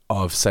think,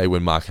 of say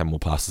when Mark Hamill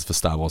passes for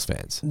Star Wars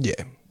fans.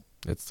 Yeah.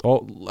 It's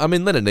all. I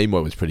mean, Leonard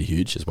Nimoy was pretty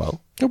huge as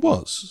well. It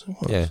was.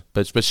 Yeah,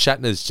 but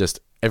Shatner's just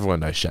everyone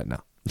knows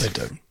Shatner. They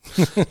do.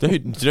 Do you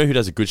know who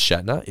does a good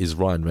Shatner? Is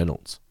Ryan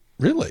Reynolds.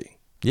 Really?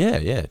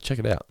 Yeah. Check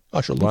it out. I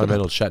shall look Ryan it up.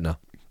 Reynolds Shatner.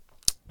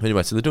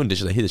 Anyway, so they're doing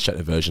digital. They hear the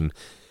Shatner version,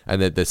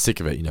 and they're sick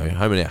of it. You know,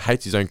 Homer now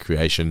hates his own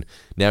creation.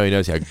 Now he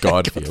knows how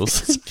God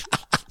feels.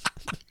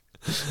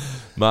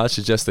 Marge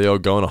suggests they all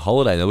go on a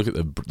holiday and they look at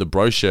the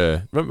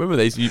brochure. Remember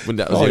these? When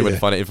that was the only way to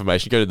find out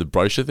information, you go to the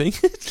brochure thing.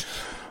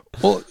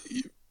 Well,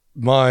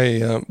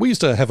 we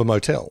used to have a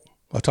motel.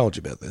 I told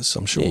you about this,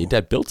 I'm sure. Yeah, your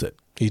dad built it.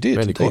 He did.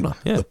 Around the corner.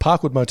 Yeah. The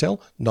Parkwood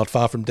Motel, not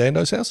far from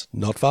Dando's house,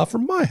 not far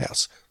from my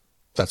house.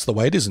 That's the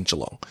way it is in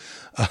Geelong.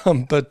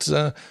 But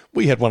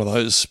we had one of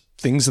those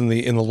things in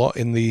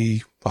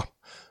the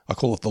I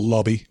call it the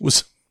lobby. It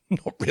was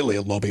not really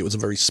a lobby. It was a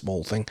very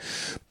small thing.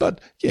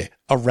 But yeah,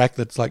 a rack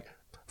that's like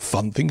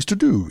fun things to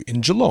do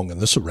in Geelong and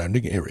the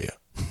surrounding area.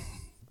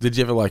 Did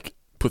you ever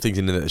put things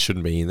in there that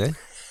shouldn't be in there?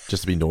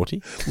 Just to be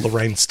naughty?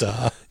 Lorraine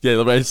Star. Yeah,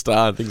 Lorraine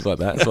Star and things like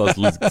that.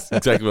 That's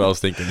exactly what I was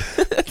thinking.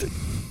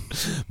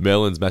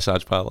 Merlin's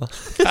massage parlour.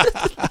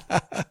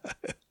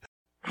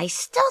 I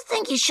still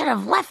think you should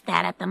have left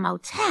that at the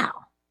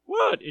motel.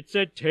 What? It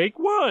said take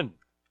one.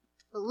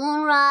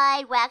 Balloon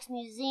ride, wax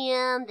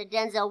museum, the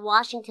Denzel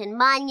Washington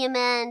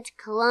Monument,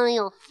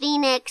 Colonial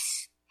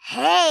Phoenix.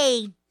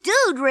 Hey,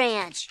 Dude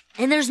Ranch!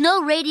 And there's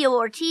no radio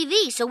or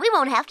TV, so we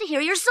won't have to hear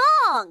your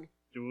song.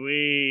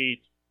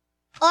 Sweet.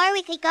 Or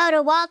we could go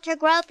to Walter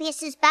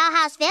Gropius's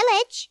Bauhaus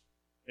Village.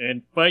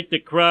 And fight the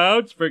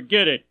crowds?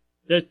 Forget it.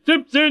 The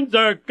Simpsons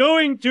are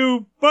going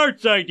to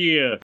Bart's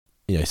idea.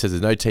 You know, he says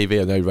there's no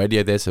TV or no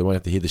radio there, so they won't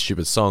have to hear the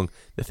stupid song.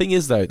 The thing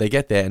is, though, they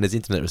get there and there's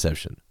internet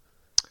reception.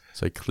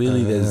 So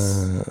clearly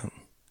there's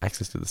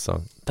access to the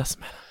song. Doesn't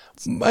matter.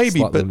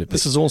 Maybe, but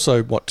this is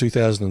also,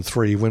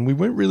 2003, when we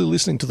weren't really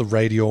listening to the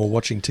radio or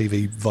watching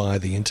TV via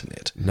the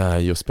internet. No,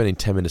 you're spending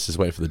 10 minutes just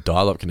waiting for the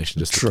dial-up connection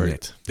just to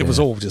connect. It was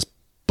all just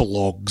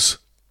blogs.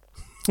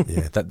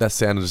 Yeah, that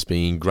sound is just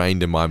being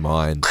ingrained in my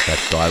mind, that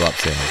dial-up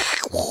sound.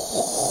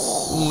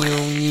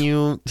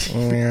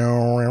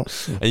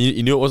 And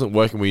you knew it wasn't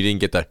working when you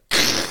didn't get the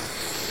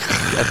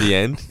at the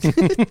end.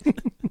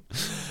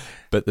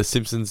 But the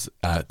Simpsons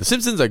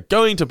are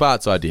going to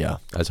Bart's idea,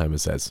 as Homer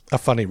says. A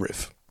funny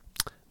riff.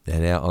 They're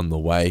now on the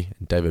way,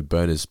 and David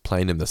Byrne is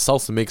playing him the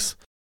salsa mix.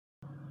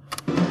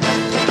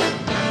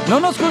 No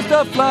nos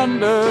gusta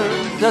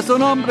Flanders, es un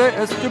hombre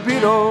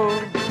estúpido.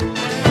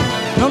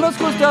 No nos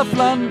gusta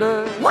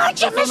Flanders.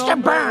 Watch it,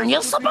 Mr. Byrne.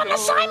 You'll slip on the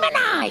Simon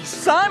Eyes.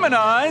 Simon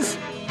Eyes?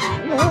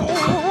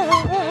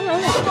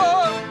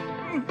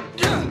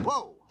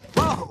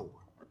 Whoa.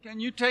 Can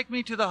you take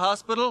me to the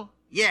hospital?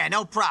 Yeah,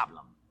 no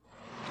problem.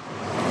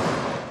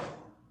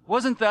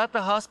 Wasn't that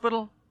the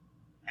hospital?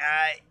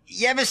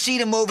 You ever see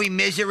the movie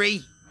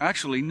Misery?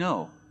 Actually,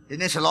 no. Then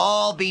this'll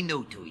all be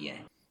new to you.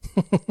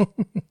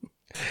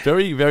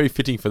 Very, very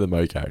fitting for the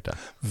Mo character.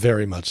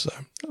 Very much so.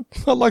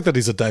 I like that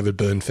he's a David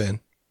Byrne fan.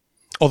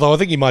 Although I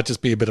think he might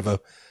just be a bit of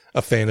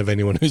a fan of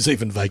anyone who's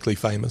even vaguely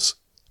famous.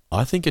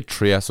 I think a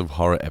Treehouse of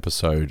Horror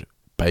episode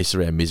based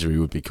around Misery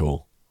would be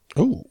cool.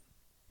 Ooh.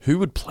 Who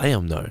would play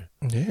him, though?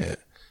 Yeah.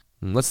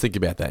 Let's think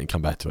about that and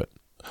come back to it.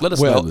 Let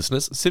us know,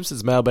 listeners.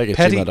 Simpsons Mailbag at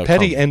gmail.com.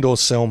 Patty and or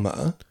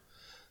Selma.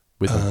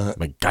 With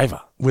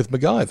MacGyver. With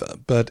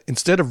MacGyver. But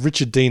instead of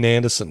Richard Dean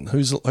Anderson,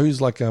 who's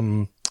like...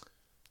 the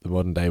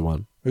modern day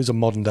one. Who's a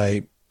modern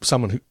day...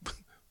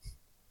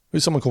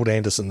 Who's someone called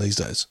Anderson these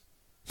days?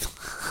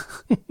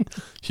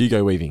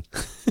 Hugo Weaving.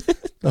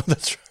 Oh,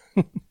 that's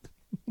right.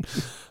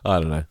 I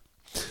don't know.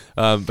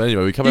 But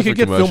anyway, we come you back could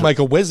get commercial.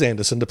 filmmaker Wes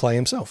Anderson to play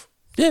himself.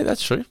 Yeah,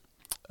 that's true.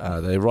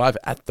 They arrive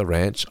at the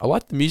ranch. I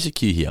like the music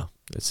cue here.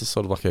 It's just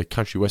sort of like a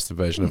country western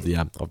version of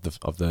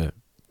the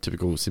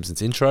typical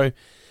Simpsons intro.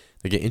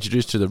 They get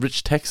introduced to the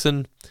rich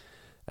Texan,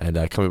 and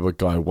comic book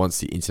guy wants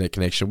the internet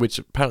connection, which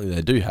apparently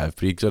they do have,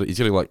 but he's got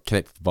to like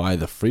connect via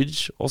the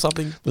fridge or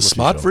something. The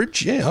smart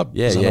fridge, yeah. I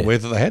was unaware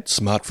that they had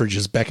smart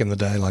fridges back in the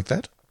day like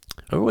that.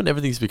 I remember when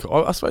everything's become...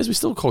 I suppose we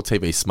still call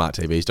TVs smart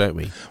TVs, don't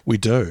we? We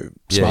do.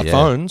 Yeah,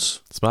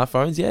 Smartphones. Yeah.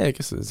 Smartphones, yeah. I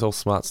guess it's all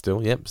smart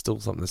still. Yep, still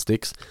something that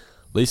sticks.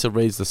 Lisa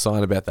reads the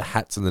sign about the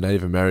hats and the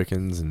Native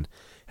Americans and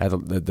how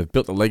they've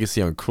built the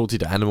legacy on cruelty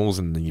to animals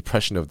and the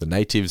oppression of the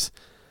natives.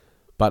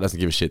 Bart doesn't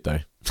give a shit, though.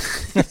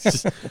 I'm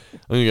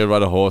going to go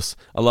ride a horse.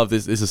 I love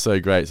this. This is so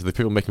great. So the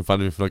people making fun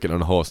of him for not getting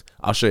on a horse.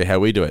 I'll show you how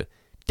we do it.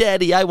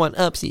 Daddy, I want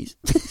upsies.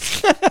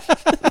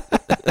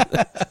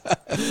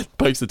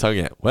 Pokes the tongue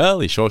out. Well,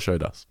 he sure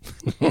showed us.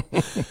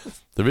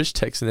 The rich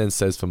Texan then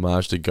says for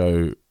Marge to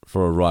go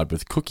for a ride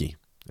with Cookie.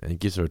 And he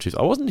gives her a choose.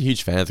 I wasn't a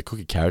huge fan of the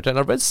Cookie character. And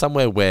I read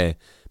somewhere where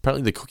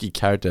apparently the Cookie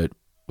character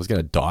was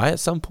going to die at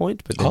some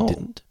point, but then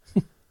didn't.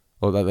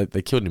 Well,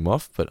 they killed him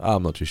off, but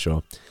I'm not too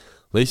sure.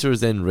 Lisa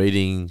is then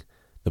reading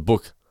the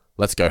book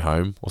Let's Go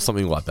Home or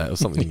something like that, or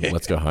something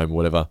Let's Go Home or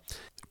whatever.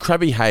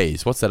 Crabby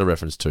Hayes, what's that a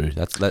reference to?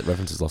 That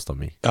reference is lost on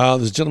me.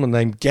 There's a gentleman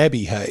named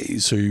Gabby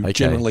Hayes who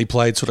generally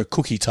played sort of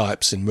cookie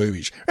types in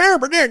movies.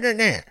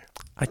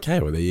 Okay,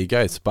 well, there you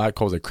go. So Bart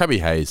calls her Crabby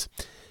Hayes,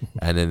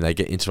 and then they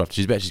get interrupted.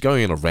 She's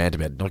going on a rant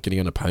about not getting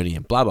on a pony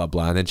and blah, blah,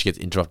 blah, and then she gets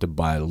interrupted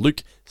by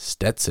Luke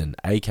Stetson,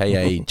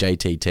 a.k.a.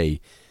 JTT.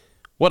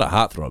 What a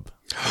heartthrob.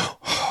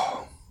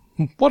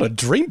 What a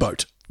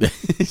dreamboat.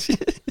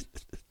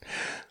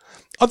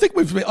 I think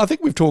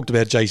we've talked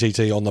about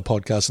JTT on the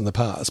podcast in the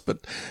past,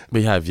 but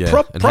we have, yeah.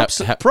 Props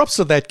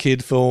to that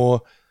kid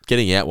for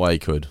getting out while he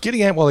could.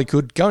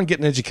 Go and get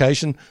an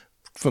education.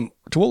 To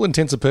all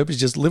intents and purposes,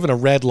 just living a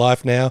rad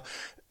life now.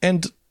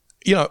 And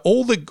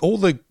all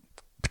the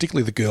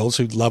particularly the girls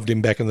who loved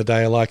him back in the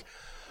day are like,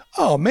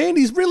 oh man,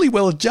 he's really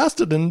well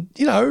adjusted, and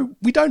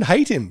we don't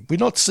hate him. We're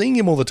not seeing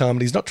him all the time,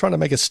 and he's not trying to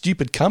make a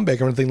stupid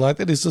comeback or anything like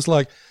that. He's just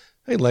like,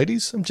 hey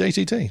ladies, I'm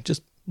JTT,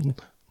 just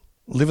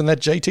living that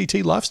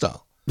JTT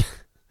lifestyle.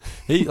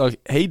 He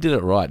did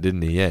it right,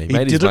 didn't he? Yeah, he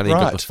made his money and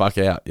got the fuck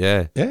out.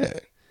 Yeah.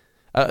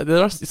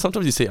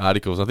 Sometimes you see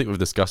articles, I think we've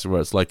discussed it,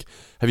 where it's like,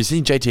 have you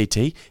seen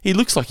JTT? He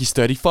looks like he's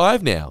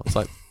 35 now. It's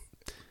like,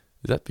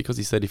 is that because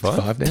he's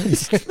 35 now?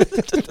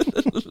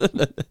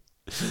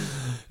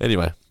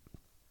 Anyway,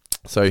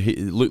 so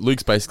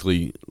Luke's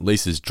basically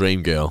Lisa's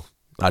dream guy,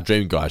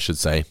 I should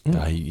say.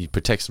 He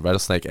protects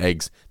rattlesnake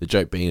eggs. The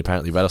joke being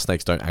apparently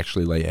rattlesnakes don't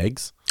actually lay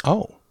eggs.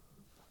 Oh,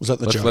 was that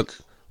the joke?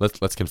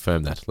 Let's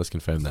confirm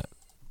that.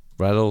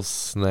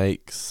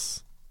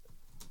 Rattlesnakes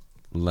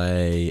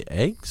lay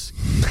eggs?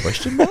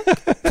 Question mark?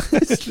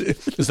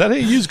 Is that how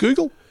you use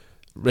Google?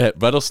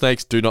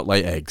 Rattlesnakes do not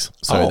lay eggs.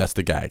 So that's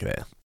the gag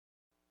there.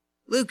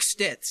 Luke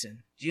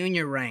Stetson,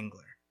 Junior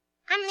Wrangler.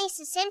 I'm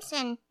Lisa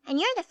Simpson, and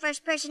you're the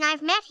first person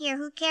I've met here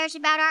who cares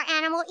about our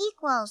animal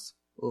equals.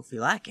 Well, if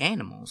you like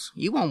animals,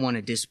 you won't want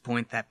to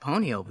disappoint that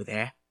pony over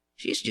there.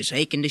 She's just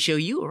aching to show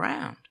you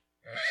around.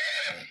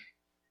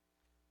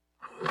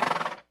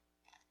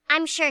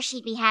 I'm sure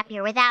she'd be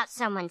happier without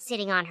someone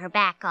sitting on her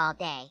back all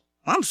day.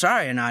 Well, I'm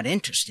sorry you're not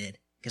interested,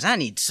 because I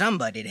need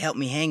somebody to help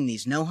me hang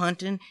these no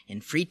hunting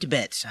and free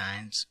Tibet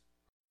signs.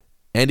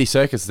 Andy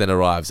Serkis then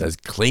arrives as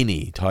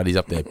Cleanie tidies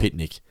up their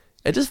picnic.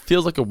 It just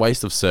feels like a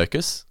waste of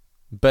Serkis.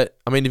 But,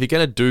 I mean, if you're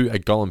going to do a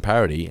Gollum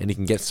parody and you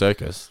can get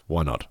Serkis,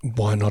 why not?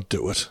 Why not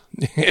do it?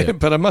 Yeah.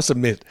 But I must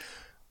admit,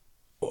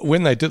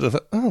 when they did it, I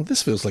thought,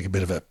 this feels like a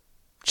bit of a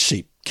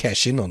cheap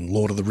cash-in on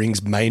Lord of the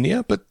Rings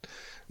mania. But,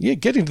 yeah,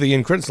 getting to the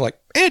end credits like,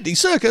 Andy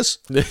Serkis!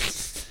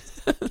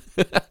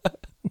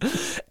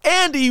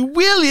 Andy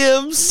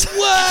Williams!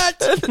 What?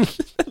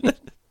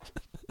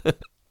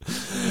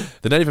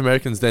 The Native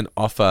Americans then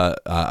offer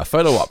a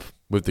photo op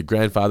with the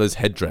grandfather's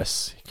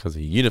headdress because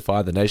he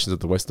unified the nations of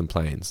the Western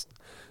Plains.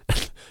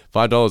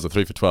 $5 or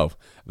 3 for $12.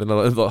 Then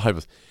I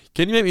hope,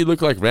 can you make me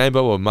look like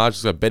Rambo or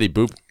Marge's got Betty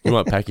Boop? You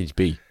want package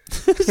B?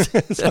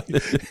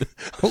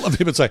 I love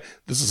people say,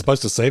 this is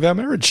supposed to save our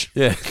marriage.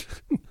 Yeah.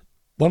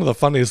 One of the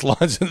funniest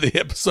lines in the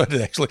episode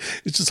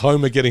is just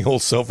Homer getting all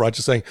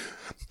self-righteous saying,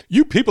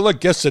 you people are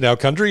guests in our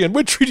country and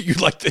we're treating you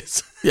like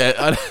this. Yeah,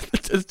 I'm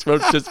just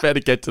about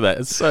to get to that.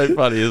 It's so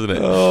funny, isn't it?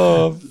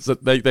 Oh. So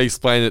they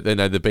explain that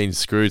they've been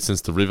screwed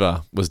since the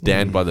river was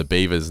dammed by the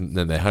beavers and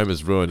then their home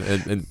is ruined.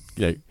 And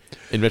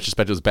in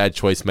retrospect, it was a bad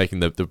choice making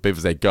the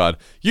beavers their god.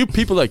 You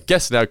people are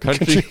guests in our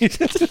country.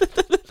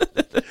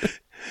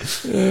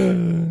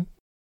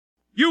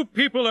 You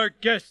people are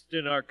guests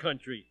in our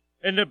country.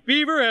 And the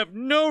beaver have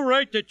no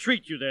right to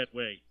treat you that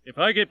way. If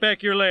I get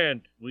back your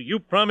land, will you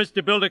promise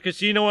to build a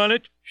casino on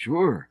it?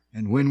 Sure.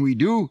 And when we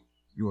do,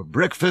 your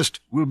breakfast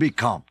will be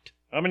comped.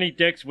 How many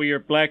decks will your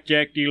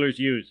blackjack dealers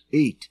use?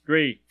 8.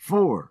 3.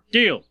 4.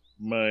 Deal,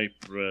 my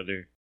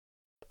brother.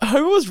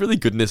 Homer was really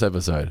good in this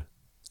episode.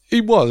 He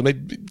was. I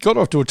mean, got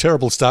off to a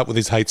terrible start with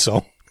his hate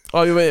song.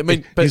 Oh, I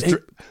mean, but he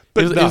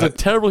was a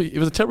terrible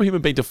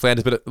human being to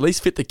Flanders, but at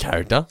least fit the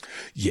character.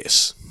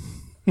 Yes.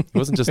 It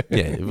wasn't just,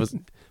 it was...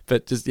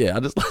 But just, I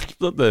just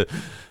thought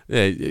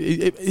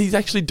he's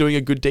actually doing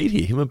a good deed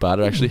here. Him and Bart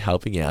are actually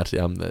helping out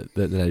the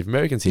Native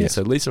Americans here. Yes.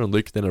 So Lisa and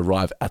Luke then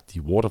arrive at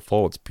the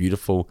waterfall. It's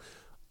beautiful.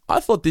 I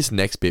thought this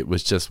next bit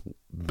was just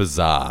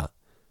bizarre.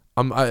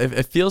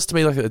 It feels to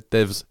me like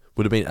there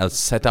would have been a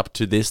setup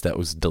to this that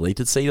was a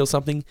deleted scene or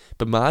something.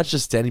 But Marge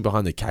just standing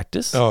behind the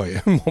cactus. Oh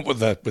yeah, with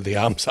the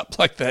arms up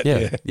like that.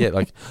 Yeah.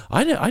 Like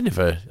I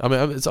never. I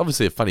mean, it's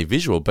obviously a funny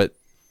visual, but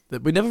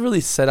we never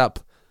really set up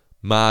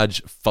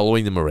Marge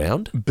following them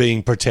around,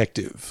 being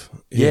protective.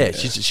 Yeah,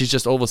 she's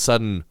just all of a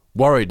sudden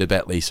worried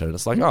about Lisa, and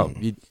it's like,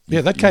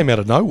 that came out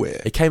of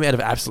nowhere. It came out of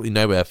absolutely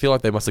nowhere. I feel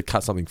like they must have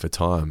cut something for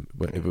time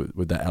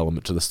with that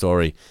element to the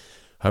story.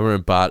 Homer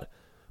and Bart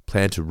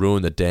plan to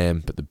ruin the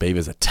dam, but the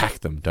beavers attack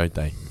them, don't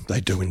they?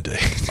 They do indeed.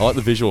 I like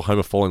the visual of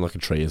Homer falling like a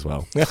tree as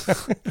well.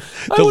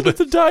 I wanted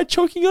to die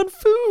choking on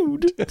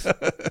food.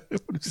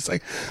 What did you say?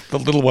 The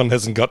little one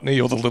hasn't got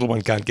any, or the little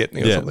one can't get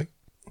any, or something.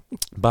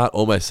 Bart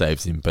almost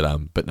saves him,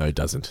 but no,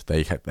 doesn't.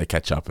 They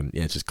catch up, and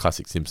it's just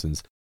classic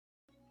Simpsons.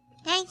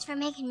 Thanks for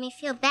making me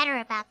feel better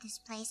about this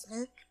place,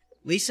 Luke.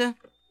 Lisa,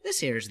 This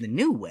here is the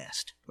New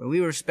West, where we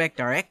respect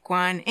our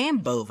equine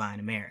and bovine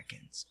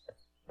Americans.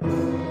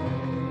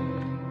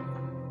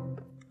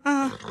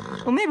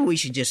 Well, maybe we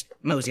should just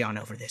mosey on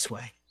over this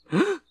way.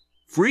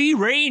 Free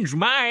range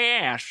my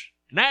ass.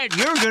 Tonight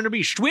you're going to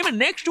be swimming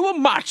next to a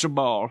matzo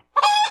ball.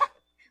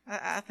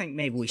 I think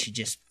maybe we should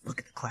just look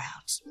at the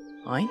clouds.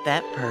 Oh, ain't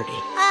that pretty?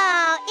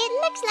 Oh, it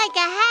looks like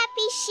a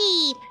happy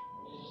sheep.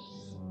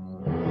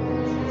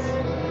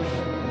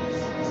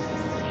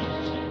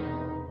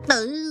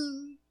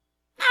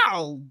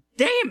 Oh,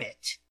 damn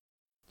it.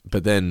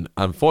 But then,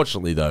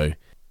 unfortunately, though,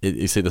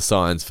 you see the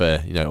signs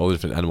for, all the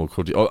different animal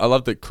cruelty. Oh, I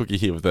love the cookie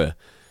here with the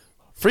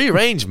free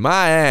range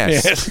my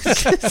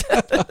ass.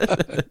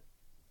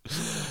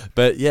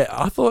 But yeah,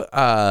 I thought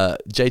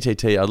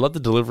JTT, I love the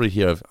delivery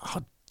here of,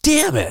 oh,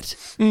 damn it.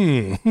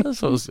 That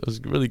was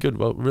really good,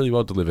 really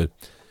well delivered.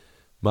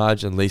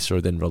 Marge and Lisa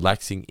are then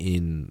relaxing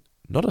in,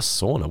 not a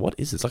sauna. What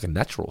is it? It's like a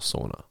natural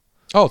sauna.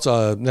 Oh, it's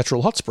a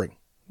natural hot spring.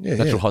 Yeah,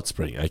 natural hot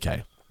spring,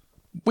 okay.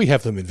 We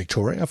have them in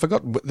Victoria. I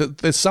forgot.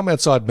 There's some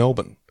outside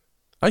Melbourne.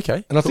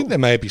 Okay. And I think there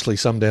may be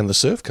some down the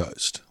surf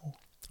coast.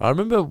 I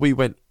remember we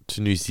went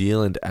to New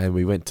Zealand and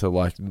we went to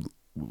like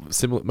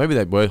similar, maybe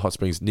they were hot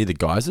springs near the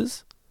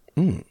geysers.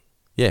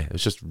 Yeah, it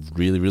was just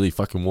really, really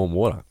fucking warm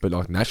water, but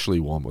like naturally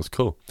warm. It was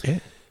cool. Yeah.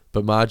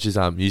 But Marge is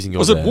using all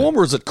Was it warm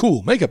or is it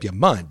cool? Make up your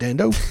mind,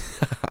 Dando.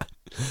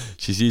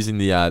 She's using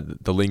the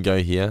lingo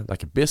here,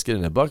 like a biscuit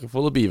in a bucket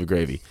full of beaver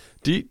gravy.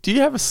 Do you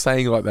have a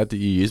saying like that you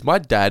use? My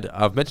dad,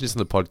 I've mentioned this on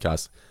the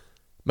podcast,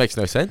 makes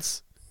no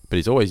sense, but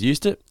he's always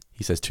used it.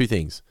 He says two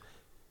things: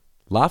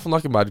 laughing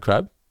like a mud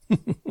crab,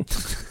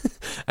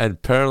 and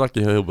purring like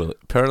a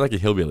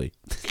hillbilly.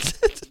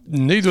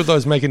 Neither of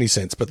those make any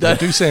sense, but they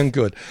do sound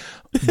good.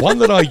 One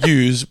that I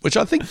use, which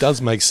I think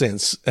does make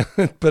sense,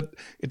 but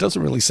it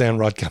doesn't really sound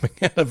right coming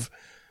out of.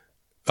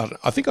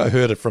 I think I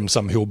heard it from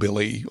some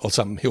hillbilly or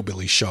some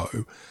hillbilly show.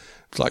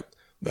 It's like,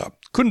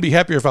 couldn't be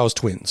happier if I was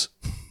twins.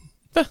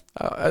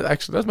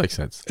 Actually, that makes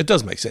sense. It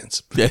does make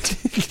sense. Yeah.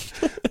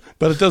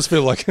 But it does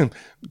feel like,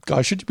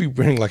 guys, should you be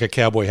wearing like a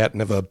cowboy hat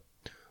and have I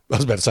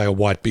was about to say a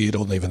white beard,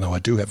 even though I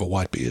do have a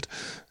white beard.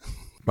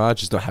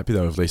 Marge is not happy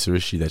though with Lisa,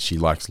 is she, that she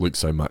likes Luke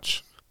so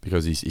much?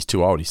 Because he's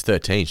too old. Have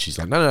 13. She's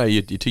like, no,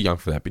 you're too young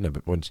for that.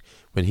 But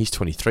when he's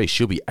 23,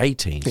 she'll be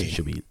 18. So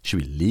she'll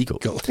be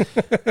legal.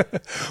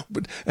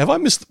 But have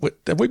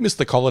we missed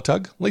the collar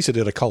tug? Lisa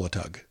did a collar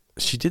tug.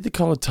 She did the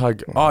collar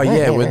tug. Oh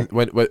yeah, when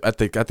at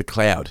the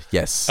cloud.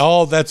 Yes.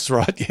 Oh, that's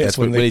right. Yes, that's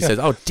when he says,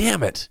 "Oh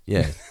damn it!"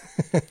 Yeah.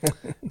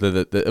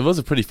 It was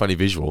a pretty funny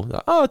visual.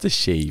 Oh, it's a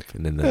sheep,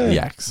 and then the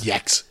yaks.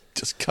 Yaks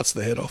just cuts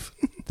the head off.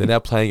 They're now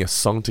playing a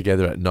song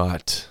together at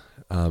night.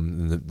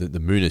 The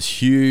moon is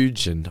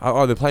huge, and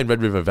they're playing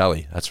Red River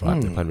Valley. That's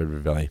right, they're playing Red River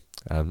Valley.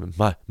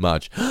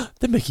 Marge,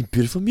 they're making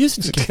beautiful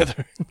music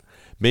together.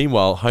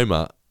 Meanwhile,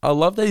 Homer, I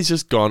love that he's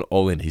just gone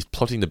all in. He's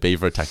plotting the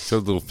beaver attack. He's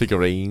got little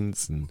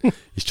figurines, and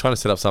he's trying to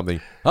set up something.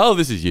 Oh,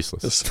 this is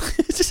useless.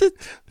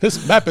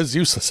 This map is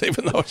useless,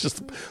 even though it's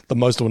just the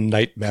most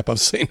ornate map I've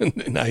seen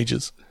in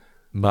ages.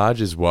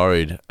 Marge is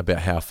worried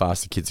about how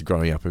fast the kids are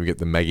growing up, and we get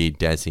the Maggie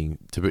dancing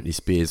to Britney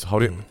Spears.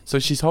 So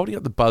she's holding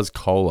up the Buzz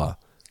Cola.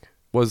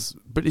 Was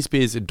Britney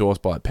Spears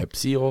endorsed by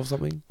Pepsi or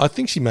something? I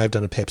think she may have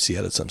done a Pepsi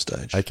ad at some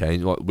stage. Okay,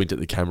 and like winked at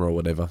the camera or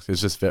whatever. It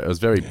was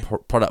very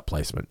product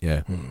placement.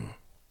 Yeah.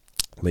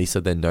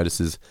 Lisa then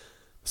notices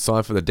the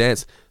sign for the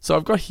dance. So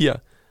I've got here.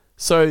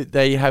 So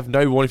they have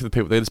no warning for the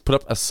people. They just put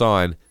up a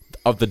sign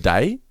of the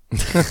day.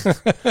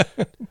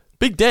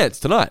 Big dance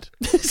tonight.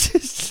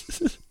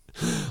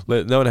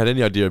 No one had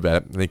any idea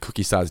about it. And then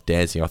Cookie starts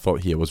dancing. I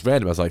thought here was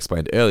random, as I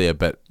explained earlier,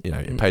 but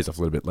it pays off a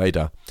little bit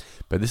later.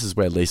 But this is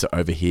where Lisa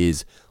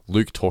overhears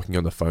Luke talking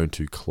on the phone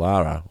to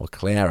Clara,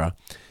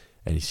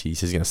 and he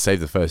says he's going to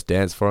save the first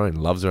dance for her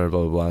and loves her and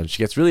blah, blah, blah. And she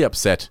gets really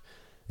upset,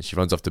 and she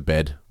runs off to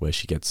bed, where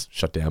she gets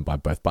shut down by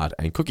both Bart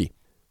and Cookie.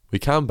 We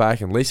come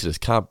back, and Lisa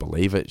just can't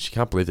believe it. She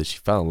can't believe that she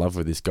fell in love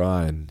with this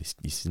guy, and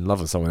he's in love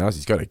with someone else.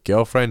 He's got a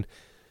girlfriend.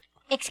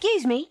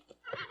 Excuse me,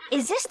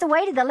 is this the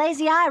way to the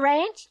Lazy Eye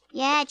Ranch?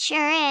 Yeah, it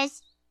sure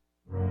is.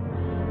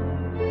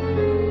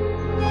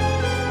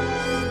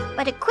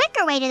 But a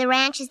quicker way to the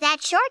ranch is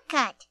that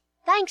shortcut.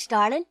 Thanks,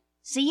 darling.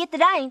 See you at the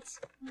dance.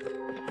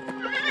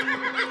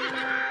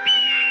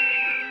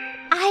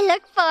 I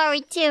look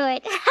forward to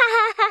it.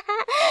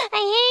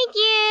 I hate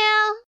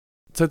you.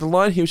 So the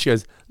line here, she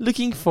goes,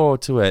 looking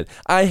forward to it.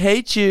 I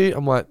hate you.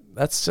 I'm like,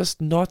 that's just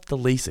not the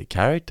Lisa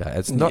character.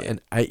 It's not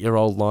an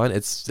 8-year-old line.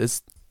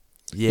 It's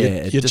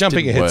You're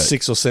jumping ahead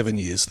 6 or 7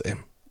 years there.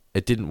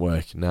 It didn't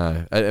work,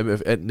 no.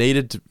 It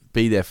needed to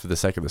be there for the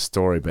sake of the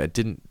story, but it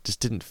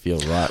didn't feel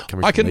right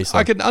coming from Lisa.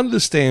 I can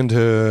understand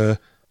her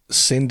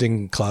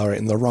sending Clara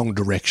in the wrong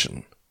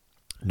direction.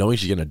 Knowing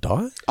she's going to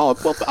die? Oh,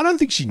 well, I don't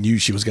think she knew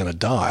she was going to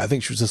die. I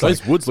think she was just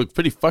Those woods look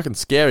pretty fucking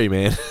scary,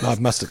 man. I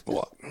must have...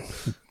 Well,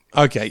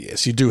 okay,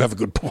 yes, you do have a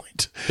good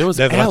point. There was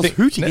owls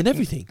hooting and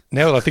everything.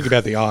 Now that I think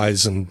about the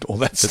eyes and all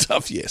that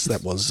stuff, yes,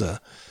 that was...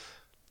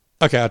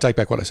 Okay, I take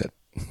back what I said.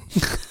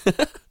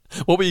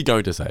 What were you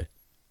going to say?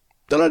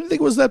 I didn't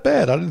think it was that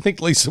bad. I didn't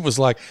think Lisa was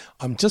like,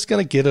 I'm just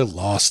going to get her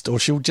lost, or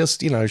she'll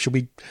just, she'll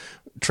be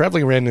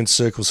traveling around in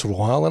circles for a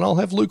while and I'll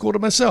have Luke order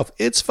myself.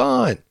 It's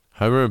fine.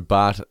 Homer and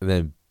Bart are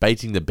then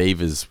baiting the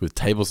beavers with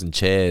tables and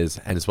chairs,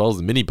 and as well as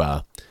the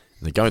minibar.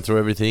 And they're going through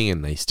everything,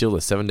 and they steal the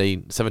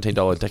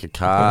 $17 deck of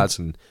cards,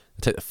 and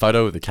they take the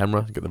photo with the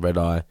camera, get the red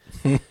eye.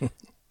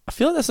 I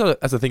feel like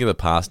that's a thing of the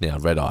past now,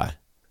 red eye.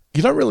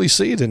 You don't really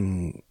see it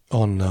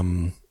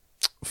on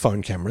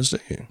phone cameras, do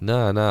you?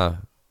 No.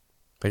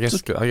 I guess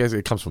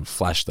it comes from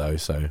flash though.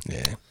 So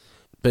yeah.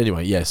 But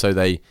anyway, yeah. So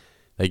they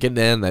get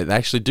down. They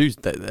actually do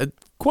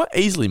quite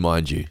easily,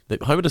 mind you.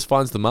 Homer just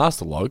finds the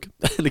master log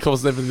and it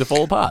causes everything to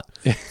fall apart.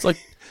 Yeah. It's like,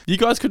 you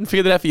guys couldn't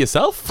figure that out for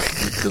yourself.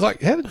 It's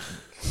like,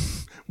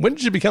 when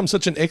did you become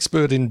such an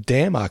expert in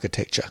dam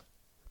architecture?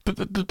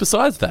 But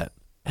besides that,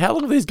 how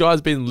long have these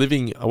guys been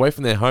living away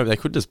from their home? They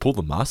could just pull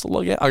the master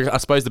log out. I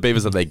suppose the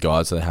beavers are their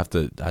guides, so they have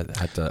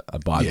to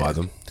abide by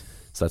them.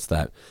 So that's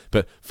that.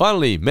 But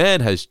finally,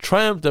 man has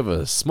triumphed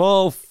over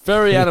small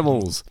furry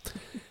animals.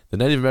 The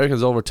Native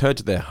Americans all return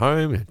to their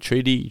home.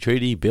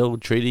 Treaty,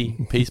 build,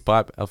 treaty, peace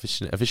pipe,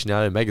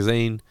 aficionado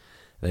magazine.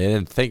 They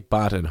then thank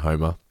Bart and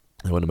Homer.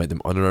 They want to make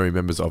them honorary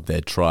members of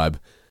their tribe.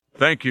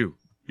 Thank you.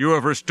 You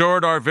have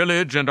restored our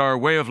village and our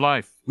way of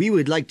life. We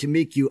would like to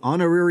make you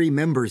honorary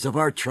members of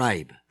our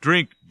tribe.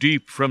 Drink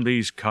deep from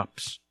these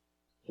cups.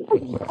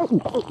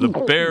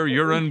 The bear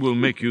urine will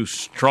make you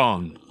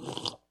strong.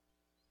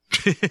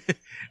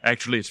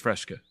 Actually, it's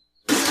Fresca.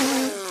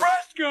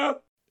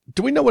 Fresca!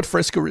 Do we know what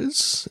Fresca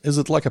is? Is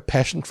it like a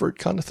passion fruit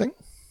kind of thing?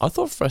 I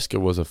thought Fresca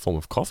was a form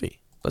of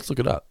coffee. Let's look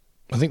it up.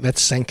 I think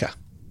that's Sanka.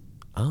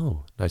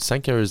 Oh, no,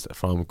 Sanka is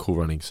from Cool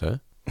Running,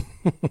 sir.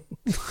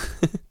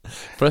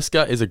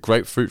 Fresca is a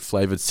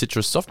grapefruit-flavoured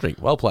citrus soft drink.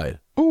 Well played.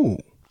 Ooh.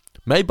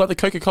 Made by the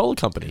Coca-Cola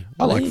Company.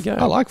 I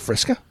like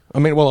Fresca. I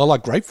mean, well, I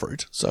like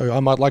grapefruit, so I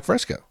might like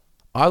Fresca.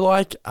 I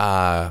like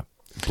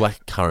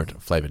black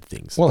currant flavoured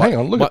things. Well, hang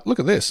on. Look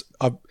at this.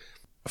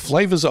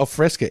 Flavours of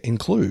Fresca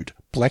include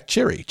black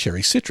cherry,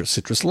 cherry citrus,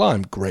 citrus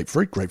lime,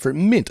 grapefruit, grapefruit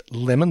mint,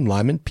 lemon,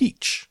 lime, and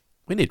peach.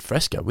 We need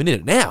Fresca. We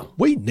need it now.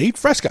 We need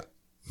Fresca.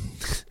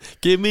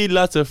 Give me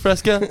lots of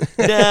Fresca.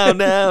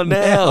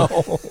 Now.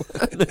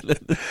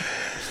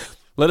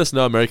 Let us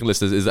know, American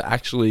listeners, is it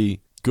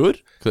actually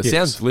good? Because it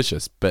sounds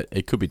delicious, but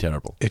it could be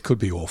terrible. It could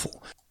be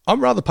awful. I'm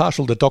rather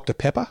partial to Dr.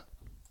 Pepper,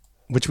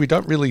 which we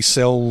don't really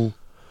sell.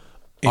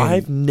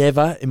 I've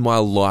never in my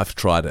life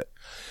tried it.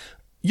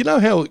 You know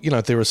how,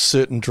 there are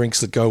certain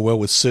drinks that go well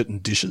with certain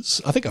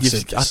dishes? I think I've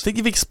said this. I think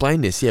you've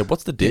explained this. Yeah,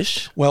 what's the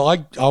dish?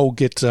 Well, I'll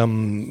get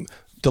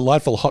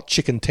delightful hot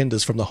chicken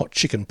tenders from the Hot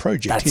Chicken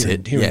Project here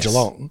in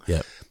Geelong.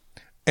 Yep.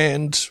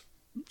 And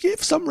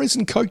for some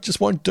reason, Coke just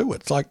won't do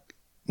it. It's like,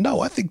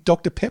 no, I think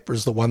Dr. Pepper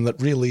is the one that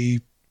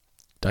really...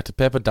 Dr.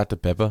 Pepper. Dr.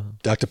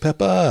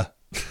 Pepper.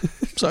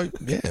 So,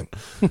 yeah.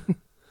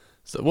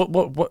 So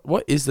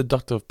what is the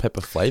Dr.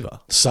 Pepper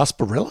flavour?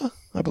 Sarsaparilla,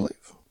 I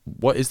believe.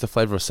 What is the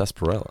flavour of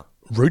sarsaparilla?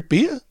 Root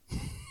beer?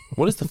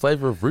 What is the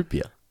flavour of root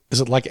beer? Is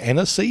it like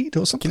aniseed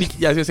or something? I was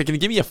going to say, can you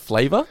give me a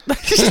flavour?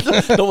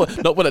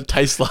 not what it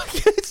tastes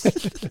like.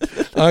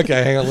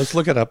 Okay, hang on. Let's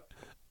look it up.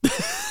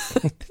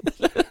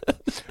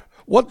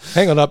 What?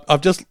 Hang on.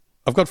 I've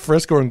got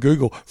Fresca on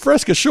Google.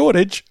 Fresca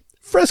shortage.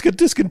 Fresca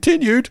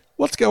discontinued.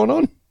 What's going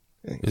on?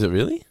 Is it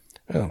really?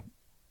 Oh,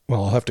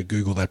 well, I'll have to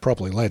Google that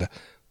properly later.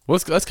 Well,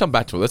 let's come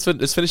back to it. Let's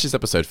finish this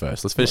episode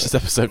first.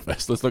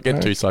 Let's not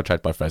get too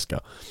sidetracked by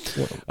Fresca.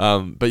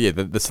 But yeah,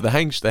 the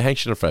hang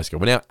of Fresca.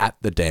 We're now at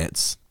the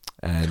dance.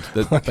 And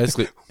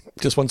basically...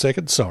 Just 1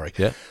 second. Sorry.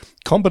 Yeah.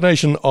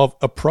 Combination of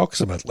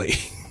approximately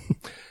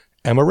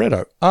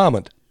amaretto,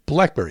 almond,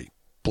 blackberry,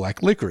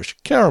 black licorice,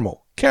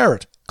 caramel,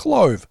 carrot,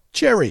 clove,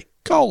 cherry,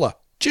 cola,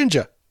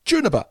 ginger,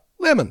 juniper,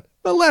 lemon,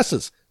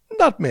 molasses,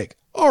 nutmeg,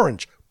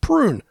 orange,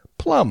 prune,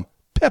 plum,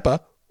 pepper,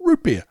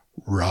 root beer,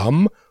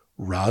 rum,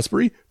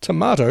 raspberry,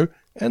 tomato,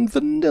 and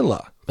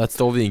vanilla. That's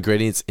all the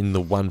ingredients in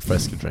the one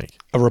Fresca drink.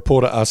 A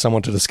reporter asked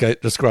someone to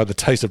describe the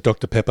taste of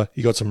Dr. Pepper.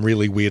 He got some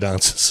really weird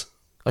answers.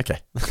 Okay.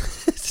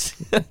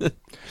 But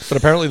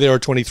apparently there are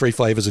 23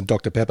 flavours in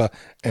Dr. Pepper,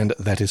 and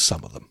that is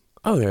some of them.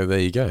 Oh, yeah, there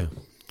you go.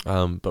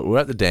 But we're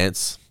at the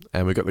dance,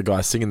 and we've got the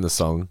guy singing the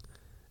song.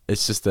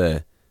 It's just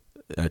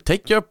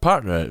take your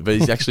partner, but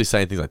he's actually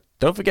saying things like,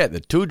 don't forget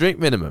the 2-drink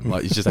minimum.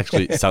 Like, he's just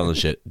actually selling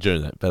shit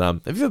during that. But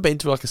have you ever been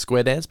to like a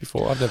square dance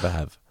before? I've never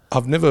have.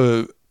 I've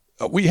never...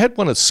 We had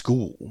one at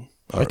school,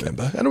 I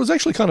remember, and it was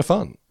actually kind of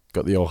fun.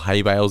 Got the old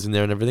hay bales in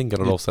there and everything,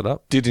 got it all set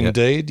up. Did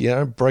indeed,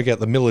 broke out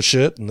the Miller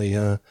shirt and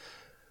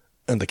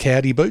the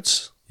caddy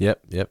boots.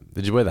 Yep.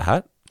 Did you wear the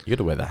hat? You got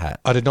to wear the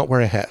hat. I did not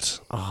wear a hat.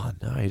 Oh,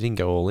 no, you didn't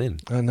go all in.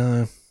 I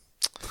know.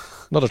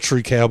 Not a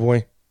true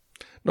cowboy.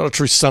 Not a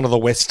true son of the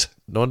West.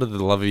 No wonder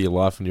the love of your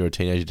life when you were a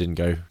teenager didn't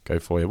go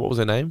for you. What was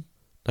her name?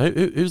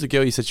 Who's the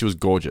girl you said she was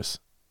gorgeous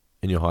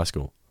in your high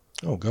school?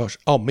 Oh, gosh.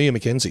 Oh, Mia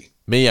McKenzie.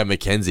 Mia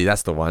McKenzie,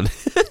 that's the one.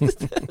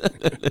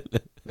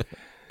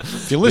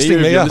 If you're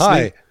listening, Mia,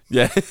 hi.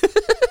 Yeah.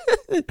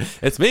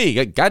 It's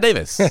me, Guy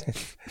Davis.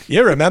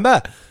 You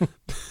remember?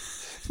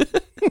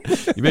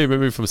 You may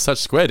remember from such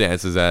square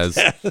dances as.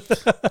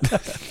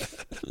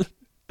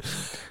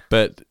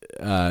 But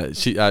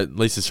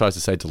Lisa tries to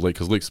say to Luke,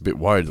 because Luke's a bit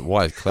worried,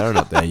 why is Clara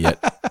not there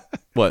yet?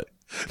 What?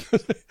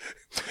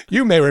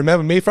 You may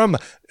remember me from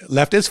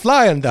left his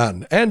flying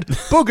done and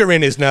booger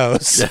in his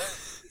nose.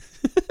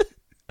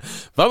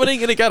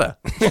 Vomiting in a gutter.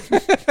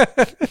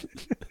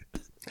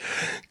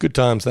 Good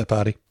times, that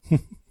party.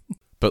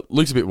 But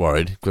Luke's a bit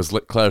worried because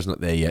Clara's not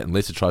there yet, and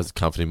Lisa tries to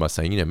comfort him by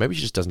saying, maybe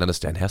she just doesn't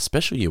understand how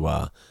special you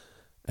are.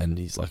 And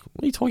he's like,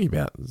 what are you talking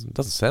about? It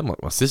doesn't sound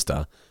like my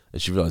sister.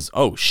 And she realizes,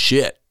 oh,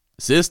 shit,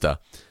 sister.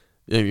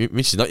 You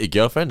mean she's not your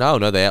girlfriend? Oh,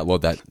 no, they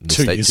outlawed that in the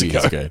state 2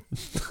 years ago.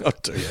 Oh,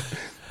 dear.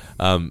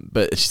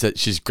 But she said,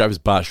 she grabs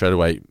Bart straight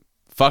away.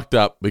 Fucked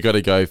up. We got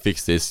to go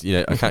fix this.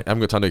 I haven't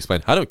got time to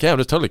explain. I don't care. I'm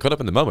just totally caught up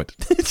in the moment.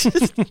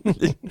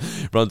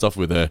 Runs off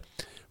with her.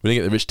 We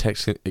didn't get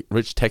the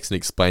Rich Texan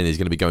explain that he's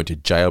going to be going to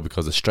jail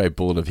because a stray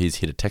bullet of his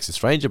hit a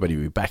Texas Ranger, but he'll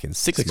be back in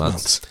 6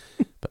 months.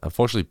 But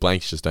unfortunately,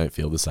 blanks just don't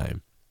feel the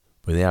same.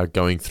 We're now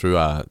going through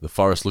the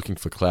forest looking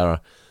for Clara.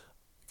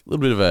 A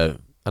little bit of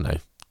a,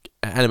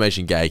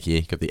 animation gag here.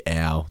 You've got the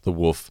owl, the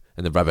wolf,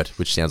 and the rabbit,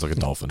 which sounds like a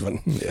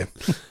dolphin. Yeah.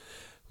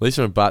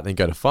 Lisa and Bart then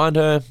go to find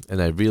her, and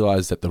they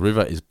realise that the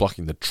river is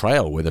blocking the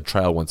trail where the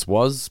trail once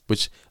was,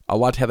 which I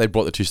liked how they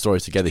brought the two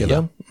stories together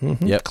here.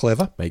 Mm-hmm. Yep.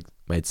 Clever.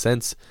 Made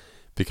sense.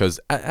 Because,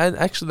 and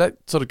actually that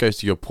sort of goes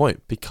to your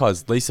point,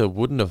 because Lisa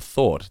wouldn't have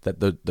thought that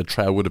the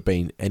trail would have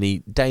been any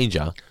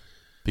danger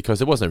because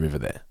there was no river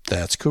there.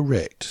 That's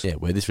correct. Yeah,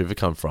 where this river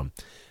come from.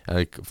 And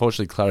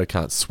unfortunately, Clara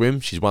can't swim.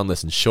 She's one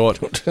lesson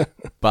short.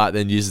 Bart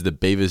then uses the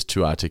beavers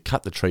to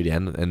cut the tree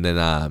down, and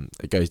then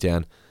it goes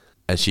down,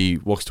 and she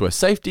walks to her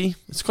safety.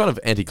 It's kind of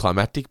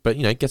anticlimactic, but,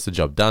 gets the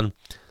job done.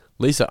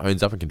 Lisa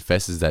owns up and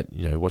confesses that,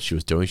 what she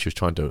was doing, she was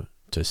trying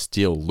to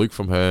steal Luke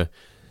from her.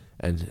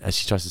 And as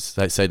she tries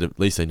to say to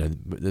Lisa,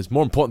 there's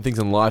more important things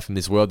in life in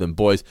this world than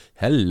boys.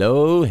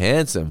 Hello,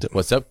 handsome.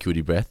 What's up, cutie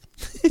breath?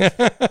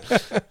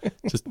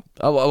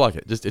 I like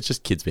it. It's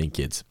just kids being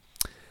kids.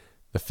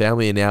 The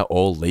family are now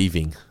all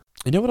leaving.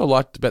 You know what I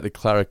liked about the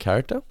Clara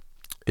character?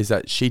 Is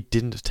that she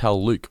didn't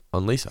tell Luke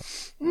on Lisa.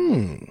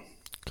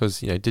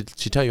 Because, did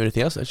she tell you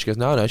anything else? And she goes,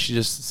 no, she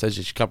just says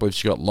she can't believe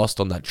she got lost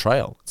on that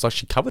trail. It's like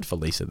she covered for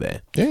Lisa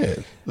there. Yeah,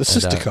 the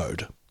sister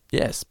code.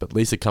 Yes, but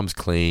Lisa comes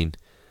clean.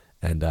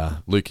 And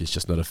Luke is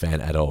just not a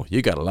fan at all.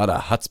 You got a lot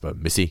of chutzpah,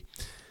 missy.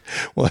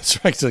 Well,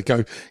 that's right.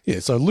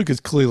 So Luke is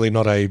clearly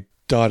not a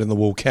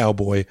dyed-in-the-wool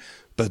cowboy,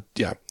 but,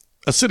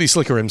 a city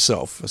slicker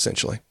himself,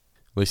 essentially.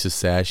 Lisa's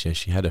sad.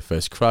 She had her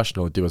first crush, and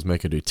all it did was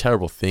make her do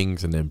terrible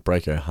things and then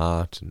break her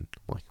heart. And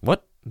I'm like,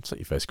 what? It's not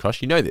your first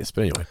crush. You know this.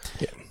 But anyway.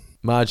 Yeah.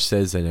 Marge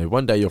says,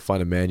 one day you'll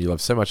find a man you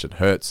love so much it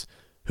hurts.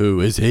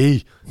 Who is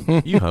he?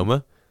 You,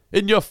 Homer.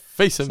 In your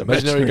face,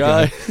 imaginary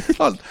guy.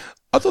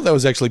 I thought that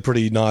was actually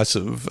pretty nice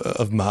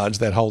of Marge,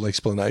 that whole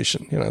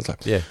explanation. It's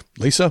like,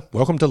 Lisa,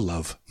 welcome to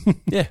love.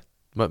 Yeah.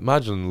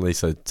 Marge and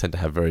Lisa tend to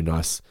have very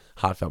nice,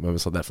 heartfelt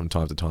moments like that from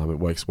time to time. It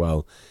works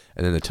well.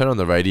 And then they turn on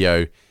the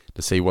radio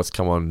to see what's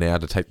come on now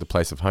to take the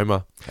place of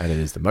Homer. And it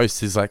is the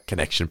Most Sizzler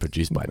Connection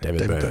produced by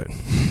David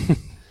Byrne.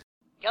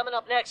 Coming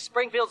up next,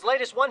 Springfield's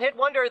latest one-hit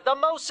wonder, The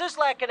Mo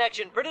Sizzlack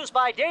Connection, produced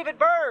by David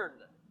Byrne.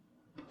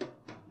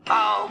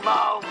 Mo,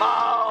 Mo,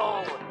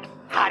 Mo.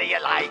 How do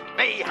you like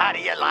me? How do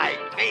you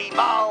like me?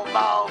 Mo,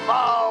 Mo,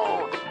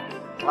 Mo.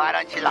 Why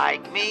don't you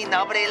like me?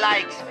 Nobody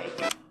likes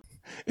me.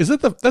 Is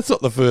that that's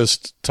not the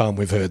first time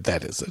we've heard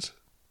that, is it?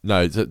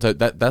 No,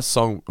 that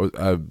song,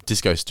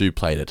 Disco Stu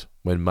played it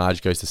when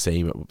Marge goes to see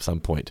him at some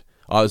point.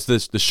 Oh, it's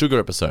the sugar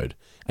episode,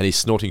 and he's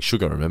snorting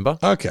sugar. Remember?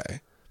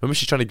 Okay. Remember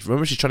she's trying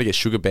to get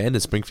sugar banned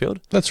in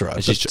Springfield. That's right.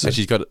 And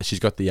she's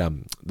got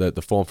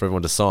the form for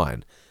everyone to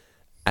sign,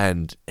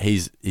 and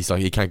he's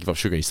like he can't give up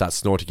sugar. He starts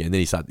snorting it, and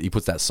then he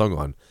puts that song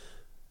on.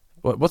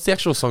 What's the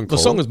actual song called?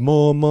 The song is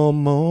More, More,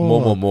 More.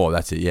 More, More, More.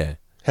 That's it. Yeah.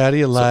 How do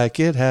you like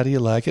it? How do you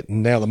like it?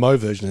 And now the Mo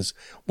version is,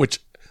 which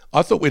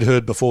I thought we'd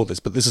heard before this,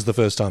 but this is the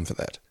first time for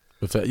that.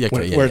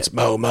 Where it's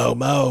Mo, Mo,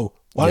 Mo.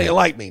 Why don't you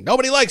like me?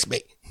 Nobody likes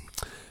me.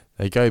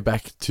 They go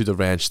back to the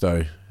ranch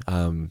though.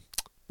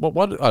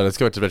 Let's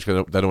go back to the ranch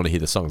because they don't want to hear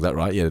the song. Is that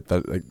right? Yeah,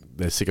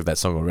 they're sick of that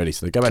song already.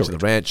 So they go back to the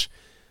ranch.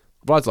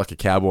 Rides like a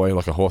cowboy,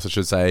 like a horse, I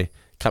should say.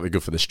 Can't be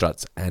good for the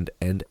struts and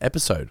end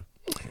episode.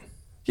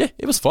 Yeah,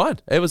 it was fine.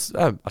 It was,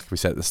 like we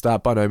said at the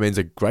start, by no means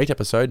a great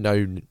episode.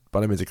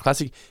 By no means a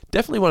classic.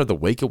 Definitely one of the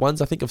weaker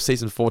ones, I think, of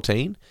season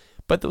 14.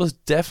 But there was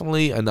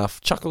definitely enough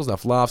chuckles,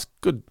 enough laughs,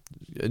 good,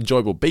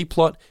 enjoyable B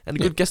plot,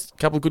 and a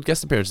couple of good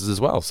guest appearances as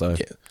well. So,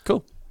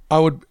 cool. I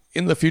would,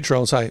 in the future,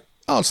 I'll say,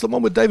 it's the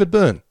one with David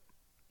Byrne.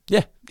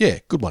 Yeah. Yeah,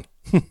 good one.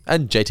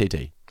 And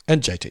JTT.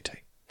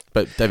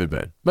 But David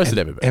Byrne. Mostly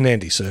David Byrne. And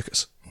Andy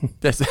Serkis.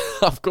 Yes,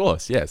 of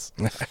course, yes.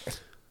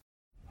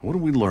 What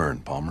did we learn,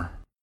 Palmer?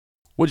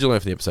 What did you learn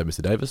from the episode,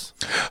 Mr. Davis?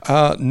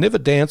 Never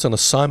dance on a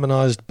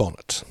Simonized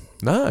bonnet.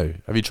 No.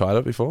 Have you tried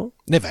it before?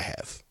 Never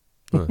have.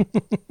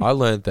 I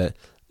learned that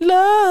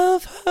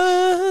love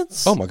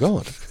hurts. Oh, my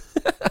God.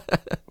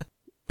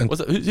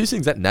 Who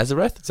sings that?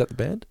 Nazareth? Is that the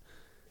band?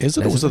 Is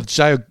it? Or was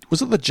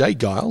it the Jay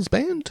Giles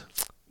band?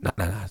 No,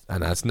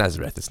 it's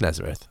Nazareth. It's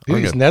Nazareth.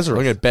 It is Nazareth.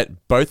 I'm going to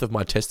bet both of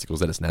my testicles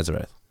that it's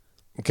Nazareth.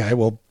 Okay,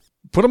 well,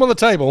 put them on the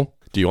table.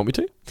 Do you want me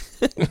to?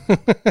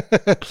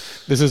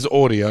 This is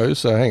audio,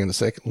 so hang on a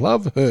sec.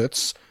 Love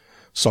Hurts,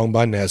 song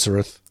by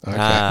Nazareth. Okay.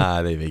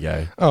 Ah, there we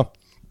go. Oh,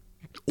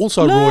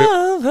 also Roy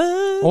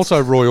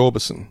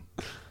Orbison.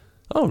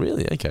 Oh,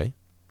 really? Okay.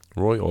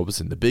 Roy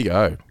Orbison, the big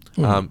O.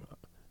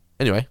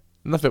 Anyway,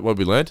 enough about what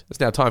we learned. It's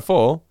now time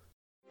for...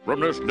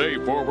 From this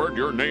day forward,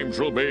 your names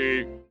will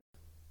be...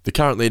 The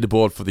current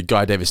leaderboard for the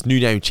Guy Davis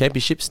New Name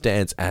Championship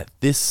stands at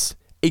this.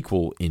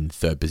 Equal in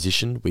third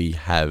position, we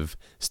have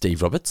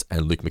Steve Roberts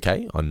and Luke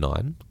McKay on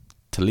 9,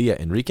 Talia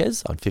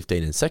Enriquez on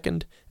 15 and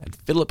second, and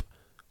Philip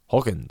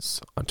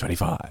Hawkins on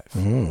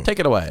 25. Take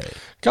it away.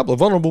 A couple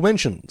of honourable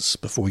mentions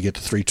before we get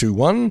to 3, 2,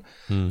 1.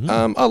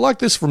 I like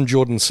this from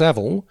Jordan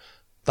Saville,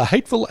 The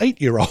Hateful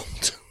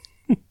 8-Year-Old.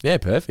 Yeah,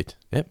 perfect.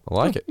 Yep, I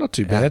like it. Not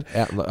too bad.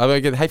 I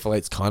mean, Hateful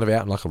Eight's kind of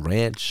out in like a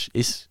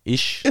ranch-ish.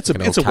 It's a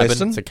cabin.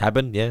 Western. It's a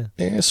cabin, yeah.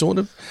 Yeah, sort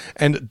of.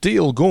 And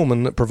D.L.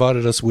 Gorman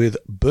provided us with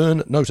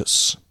Burn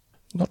Notice.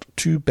 Not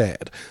too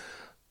bad.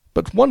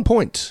 But 1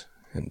 point,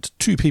 and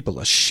 2 people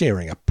are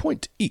sharing a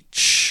point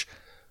each.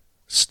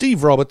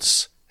 Steve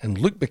Roberts and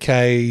Luke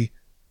McKay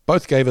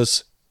both gave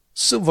us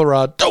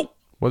Silverado.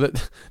 Well,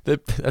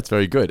 that's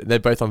very good. They're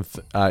both on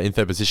in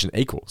third position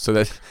equal, so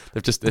they're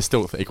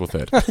still equal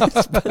third.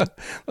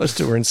 Those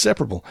two are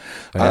inseparable.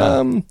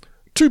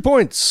 2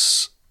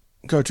 points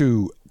go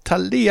to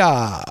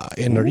Talia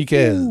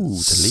Enriquez. Ooh,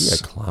 Talia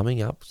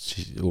climbing up.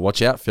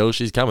 Watch out, Phil.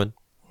 She's coming.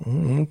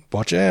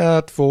 Watch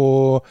out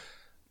for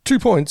 2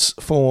 points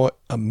for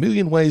A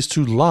Million Ways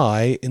to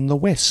Lie in the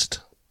West.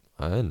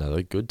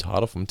 Another good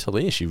title from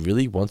Talia. She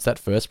really wants that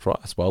first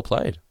prize. Well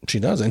played. She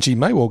does, and she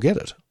may well get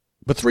it.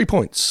 But 3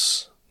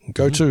 points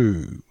go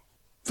to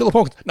Philip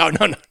Hawkins. No.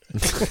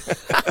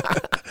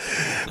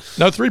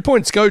 No, 3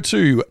 points go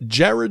to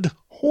Jared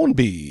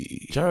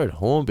Hornby. Jared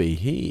Hornby.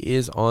 He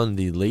is on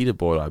the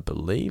leaderboard, I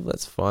believe.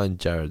 Let's find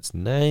Jared's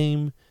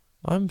name.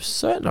 I'm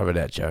certain I read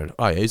out Jared.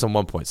 Oh, yeah, he's on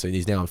 1 point, so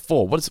he's now on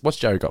 4. What's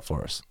Jared got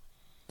for us?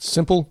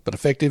 Simple but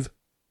effective.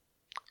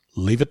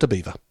 Leave it to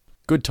Beaver.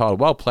 Good title.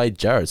 Well played,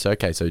 Jared. So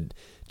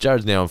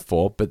Jared's now on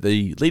 4, but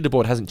the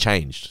leaderboard hasn't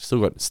changed.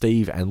 Still got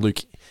Steve and Luke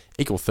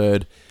equal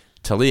third.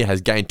 Talia has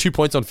gained 2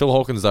 points on Phil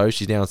Hawkins, though.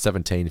 She's now on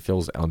 17.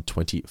 Phil's on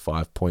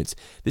 25 points.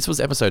 This was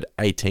episode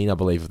 18, I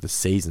believe, of the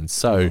season.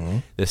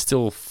 So there's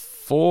still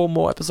 4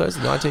 more episodes,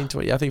 19,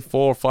 20. I think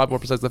 4 or 5 more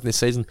episodes left in this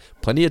season.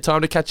 Plenty of time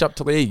to catch up,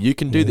 Talia. You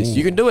can do this.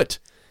 You can do it.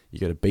 You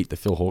got to beat the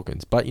Phil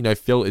Hawkins. But,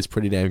 Phil is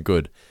pretty damn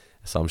good.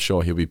 So I'm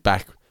sure he'll be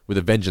back with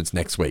a vengeance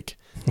next week.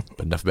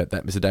 But enough about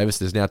that, Mr. Davis.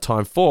 There's now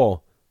time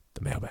for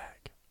the mailbag.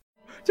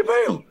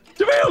 Jamil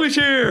is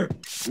here.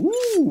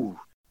 Ooh.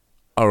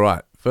 All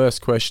right.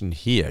 First question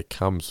here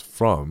comes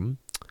from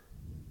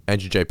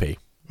Andrew JP.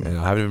 And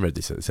I haven't even read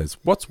this. It says,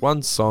 what's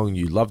one song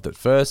you loved at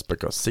first but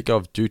got sick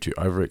of due to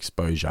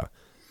overexposure?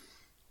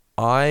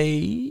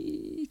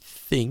 I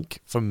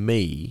think, for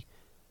me,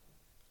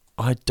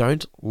 I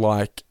don't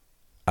like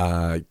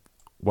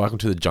Welcome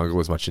to the Jungle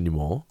as much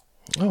anymore.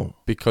 Oh.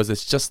 Because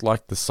it's just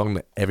like the song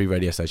that every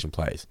radio station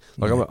plays.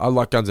 Like, I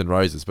like Guns N'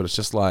 Roses, but it's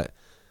just like...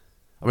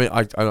 I mean,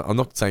 I'm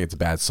not saying it's a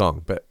bad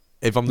song, but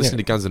if I'm listening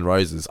to Guns N'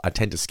 Roses, I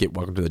tend to skip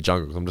Welcome to the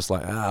Jungle because I'm just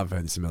like, I've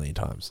heard this a million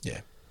times. Yeah.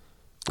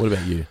 What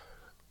about you?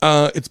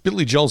 It's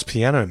Billy Joel's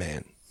Piano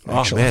Man.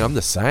 Actually. Oh, man, I'm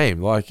the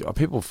same. Like,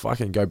 people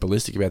fucking go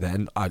ballistic about that.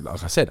 And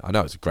like I said, I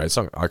know it's a great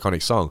song,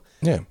 iconic song.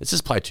 Yeah. It's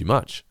just played too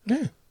much.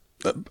 Yeah.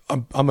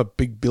 I'm a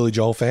big Billy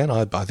Joel fan.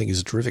 I think he's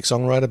a terrific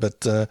songwriter,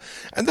 but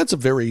and that's a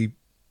very...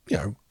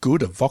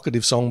 good,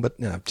 evocative song, but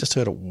I've just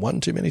heard it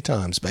one too many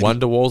times, baby.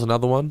 Wonderwall's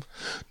another one.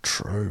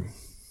 True.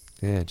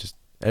 Yeah, just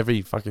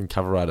every fucking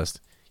cover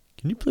artist.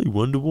 Can you play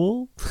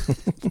Wonderwall?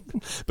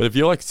 But if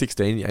you're like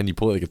 16 and you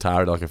pull out the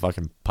guitar at like a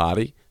fucking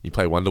party, you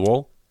play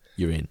Wonderwall,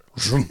 you're in.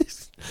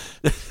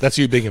 That's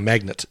you being a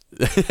magnet.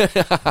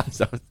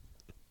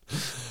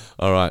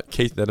 All right.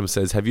 Keith Nedham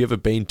says, have you ever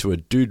been to a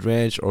dude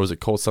ranch or is it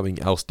called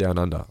something else down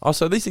under? Oh,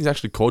 so these things are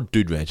actually called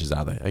dude ranches,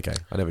 are they? Okay.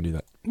 I never knew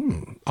that.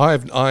 I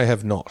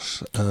have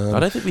not. I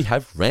don't think we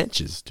have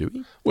ranches, do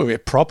we? Well, we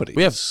have properties.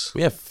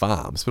 We have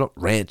farms, but not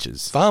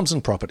ranches. Farms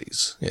and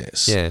properties,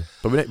 yes. Yeah.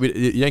 But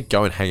you don't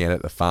go and hang out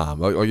at the farm.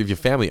 Like if your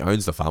family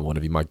owns the farm or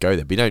whatever, you might go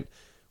there. But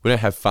we don't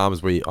have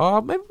farms where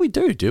maybe we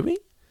do we?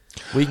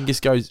 We can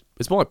just go.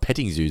 It's more like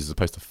petting zoos as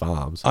opposed to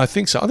farms. I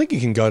think so. I think you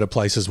can go to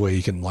places where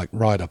you can like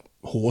ride a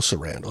horse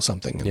around or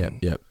something.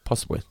 Yeah,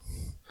 possibly.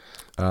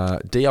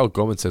 D.L.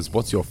 Gorman says,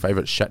 "What's your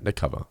favourite Shatner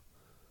cover?"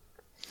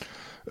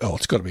 Oh,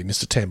 it's got to be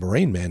Mr.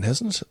 Tambourine Man,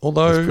 hasn't it?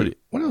 Although,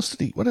 what else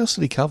did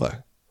he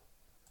cover?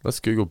 Let's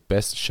Google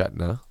best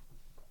Shatner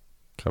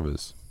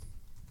covers.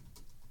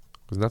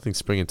 There's nothing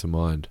springing to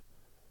mind.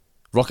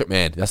 Rocket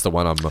Man, that's the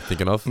one I'm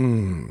thinking of.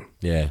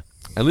 Yeah.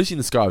 And Lucy in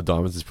the Sky with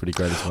Diamonds is pretty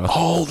great as well.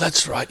 Oh,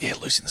 that's right. Yeah,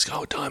 Lucy in the Sky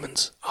with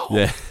Diamonds. Oh.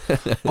 Yeah.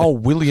 Oh,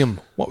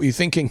 William, what were you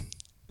thinking?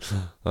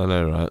 I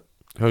know, right?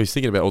 Oh, he's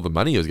thinking about all the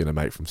money he was going to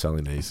make from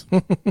selling these.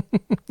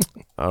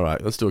 All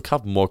right, let's do a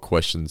couple more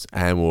questions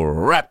and we'll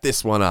wrap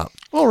this one up.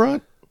 All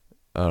right.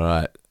 All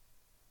right.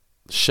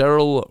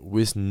 Cheryl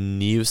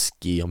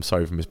Wisniewski, I'm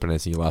sorry for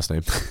mispronouncing your last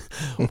name.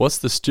 What's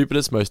the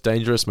stupidest, most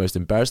dangerous, most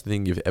embarrassing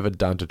thing you've ever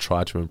done to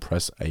try to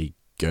impress a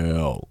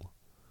girl?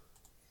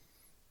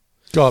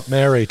 Got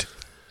married.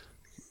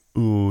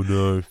 Oh,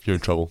 no. You're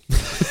in trouble.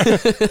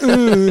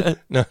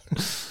 No.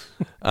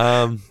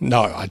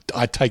 No,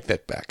 I take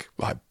that back.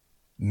 I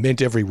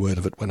meant every word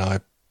of it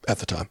at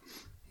the time.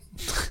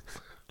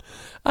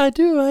 I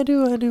do.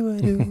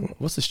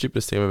 What's the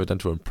stupidest thing I've ever done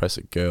to impress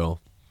a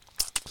girl?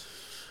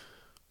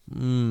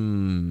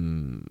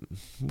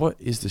 What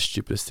is the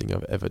stupidest thing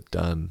I've ever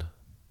done?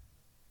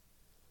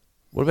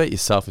 What about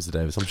yourself, Mr.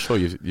 Davis? I'm sure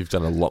you've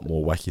done a lot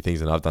more wacky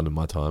things than I've done in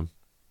my time.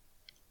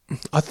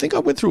 I think I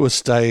went through a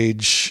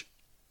stage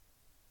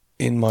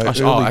in my early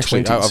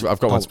 20s. I've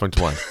got one sprung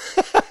to mind.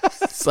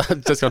 So,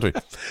 just come to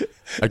me.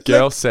 A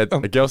girl said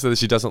that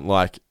she doesn't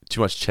like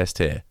too much chest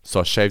hair, so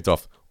I shaved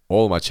off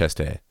all my chest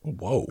hair.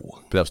 Whoa!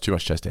 But that was too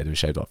much chest hair to be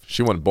shaved off.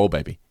 She wanted ball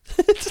baby.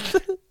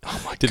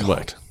 Oh my Didn't God.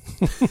 work.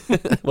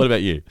 What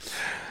about you?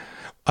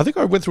 I think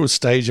I went through a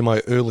stage in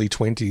my early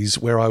 20s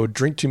where I would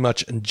drink too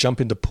much and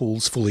jump into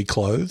pools fully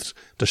clothed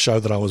to show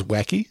that I was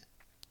wacky.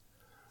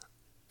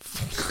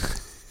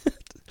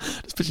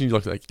 Just picturing you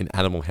like in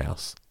Animal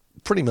House.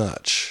 Pretty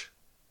much.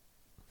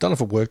 Don't know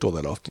if it worked all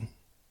that often.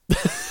 I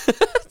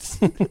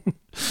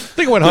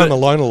think I went home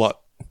alone a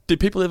lot. Did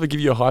people ever give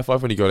you a high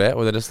five when you got out?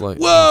 Or they're just like,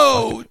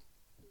 whoa,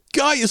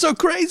 guy, you're so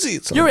crazy.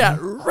 It's like, you're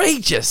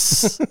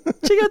outrageous.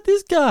 Check out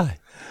this guy.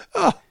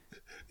 Oh,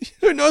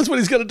 who knows what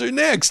he's going to do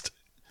next?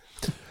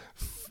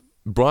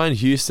 Brian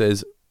Hughes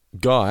says,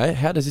 Guy,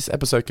 how does this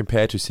episode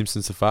compare to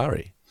Simpson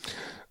Safari?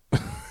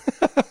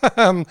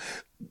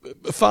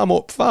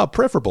 Far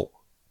preferable.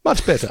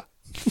 Much better.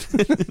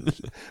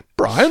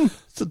 Brian,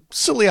 it's a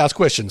silly-ass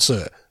question,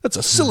 sir. That's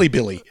a silly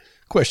Billy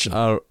question.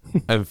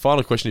 And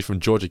final question is from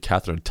Georgia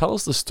Catherine. Tell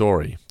us the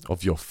story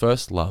of your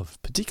first love,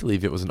 particularly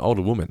if it was an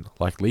older woman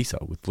like Lisa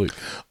with Luke.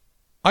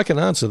 I can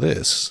answer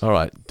this. All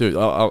right, dude.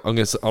 I'm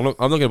not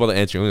going to bother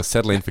answering. I'm going to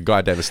settle in for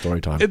Guy Davis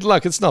story time.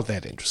 It's not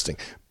that interesting.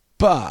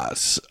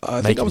 But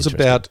I think I was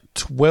about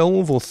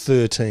 12 or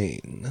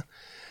 13,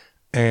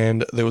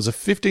 and there was a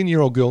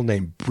 15-year-old girl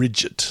named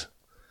Bridget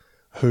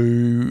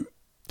who...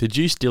 Did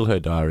you steal her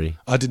diary?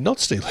 I did not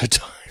steal her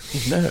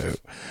diary,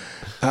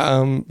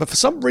 no. But for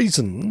some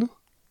reason,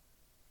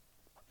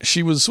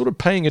 she was sort of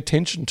paying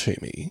attention to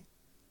me.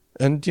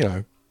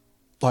 And,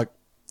 like...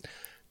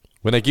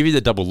 When they give you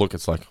the double look,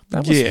 it's like,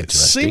 that was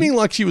interesting. Seeming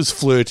like she was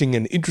flirting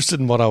and interested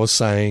in what I was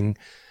saying.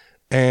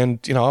 And,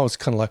 I was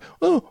kind of like,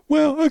 oh,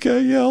 well,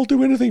 okay, yeah, I'll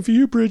do anything for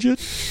you, Bridget.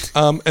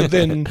 And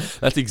then...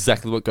 That's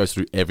exactly what goes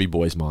through every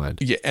boy's mind.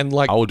 Yeah, and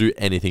like... I will do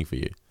anything for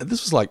you. And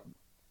this was like...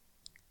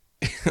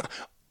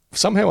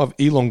 Somehow I've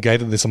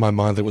elongated this in my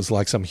mind that it was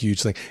like some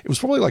huge thing. It was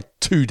probably like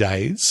 2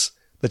 days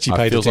that she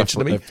paid attention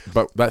to me.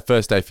 But that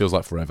first day feels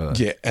like forever.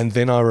 Yeah, and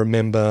then I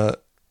remember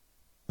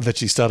that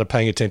she started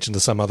paying attention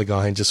to some other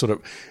guy and just sort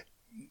of,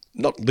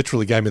 not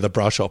literally gave me the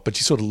brush off, but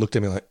she sort of looked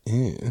at me like,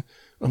 eh.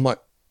 I'm like,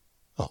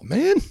 oh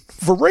man,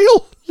 for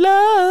real?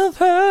 Love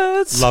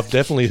hurts. Love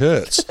definitely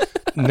hurts.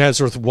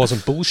 Nazareth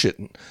wasn't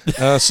bullshitting.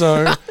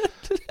 So,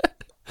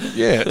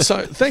 yeah,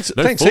 so thanks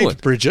heaps,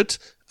 Bridget.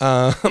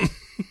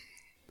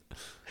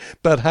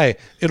 But hey,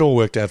 it all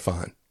worked out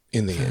fine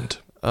in the end.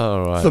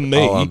 All right. For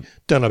me,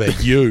 don't know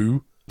about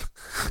you.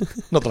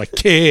 Not that I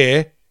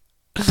care,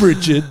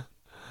 Bridget.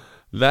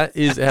 That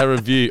is our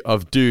review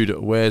of Dude,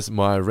 Where's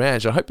My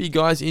Ranch? I hope you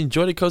guys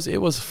enjoyed it because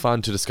it was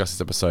fun to discuss this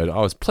episode. I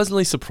was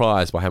pleasantly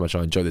surprised by how much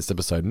I enjoyed this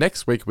episode.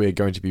 Next week, we're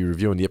going to be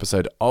reviewing the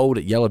episode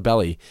Old Yellow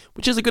Belly,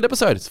 which is a good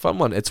episode. It's a fun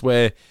one. It's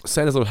where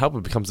Santa's little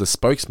helper becomes the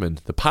spokesman,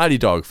 the party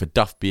dog for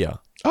Duff Beer.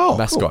 Oh,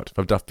 mascot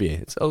of Duff Beer.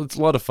 It's a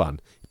lot of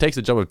fun. It takes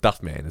the job of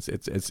Duff Man.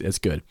 It's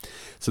good.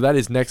 So that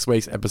is next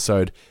week's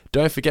episode.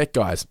 Don't forget,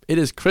 guys, it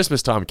is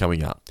Christmas time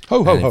coming up.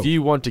 Ho, ho, ho. If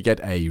you want to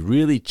get a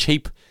really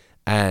cheap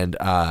and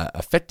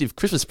effective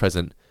Christmas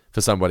present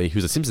for somebody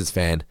who's a Simpsons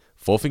fan,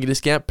 4-Finger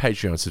Discount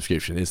Patreon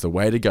subscription is the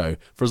way to go.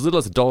 For as little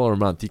as $1 a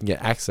month, you can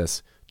get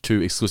access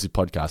to exclusive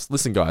podcasts.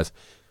 Listen, guys,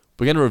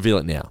 we're going to reveal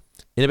it now.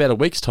 In about a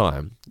week's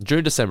time,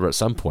 during December at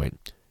some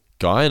point,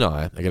 Guy and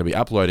I are going to be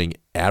uploading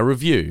our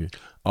review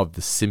of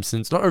The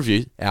Simpsons, not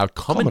review, our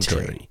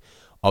commentary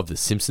of The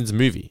Simpsons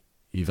movie.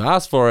 You've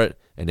asked for it,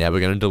 and now we're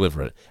going to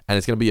deliver it. And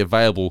it's going to be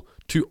available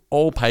to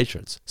all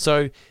patrons.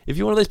 So if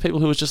you're one of these people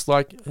who is just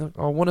like,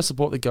 I want to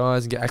support the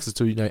guys and get access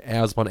to,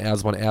 hours upon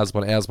hours upon hours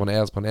upon hours upon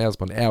hours upon hours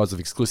upon hours of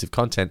exclusive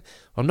content,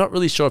 I'm not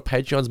really sure if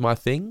Patreon's my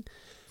thing.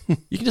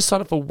 You can just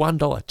sign up for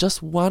 $1,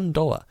 just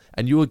 $1,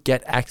 and you will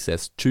get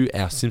access to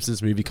our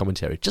Simpsons movie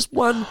commentary. Just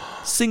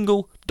 $1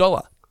 single.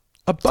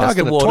 A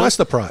bargain at twice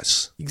the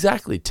price.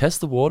 Exactly. Test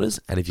the waters,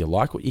 and if you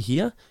like what you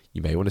hear,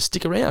 you may want to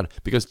stick around,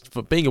 because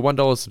for being a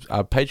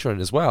 $1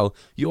 patron as well,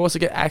 you also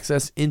get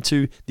access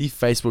into the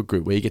Facebook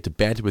group where you get to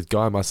banter with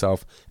Guy and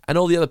myself and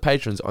all the other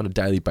patrons on a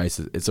daily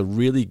basis. It's a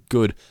really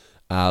good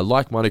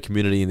like-minded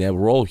community in there.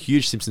 We're all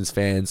huge Simpsons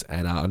fans,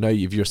 and I know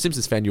if you're a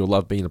Simpsons fan, you'll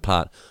love being a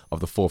part of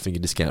the Four Finger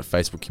Discount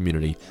Facebook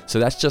community. So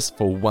that's just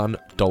for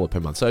 $1 per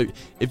month. So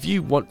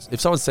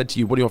if someone said to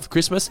you, what do you want for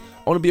Christmas?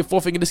 I want to be a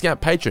Four Finger Discount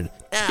patron.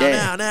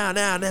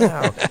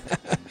 Now.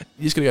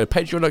 You're just going to go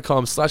to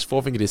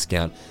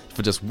patreon.com/4fingerdiscount.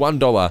 For just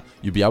 $1,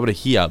 you'll be able to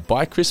hear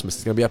by Christmas,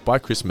 it's going to be out by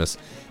Christmas,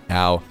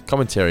 our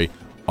commentary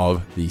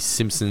of the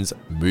Simpsons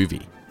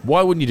movie.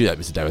 Why wouldn't you do that,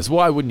 Mr. Davis?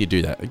 Why wouldn't you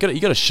do that? You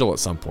got to shill at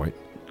some point.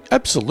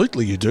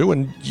 Absolutely you do,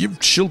 and you've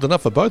chilled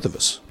enough for both of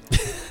us.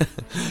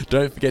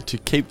 Don't forget to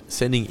keep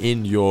sending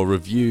in your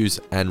reviews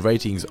and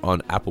ratings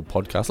on Apple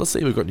Podcasts. Let's see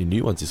if we've got any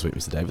new ones this week,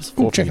 Mr. Davis.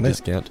 Four Finger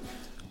Discount.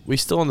 We're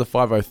still on the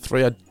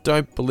 503. I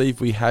don't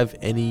believe we have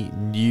any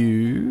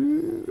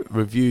new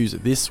reviews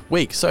this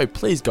week. So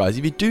please, guys,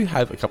 if you do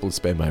have a couple of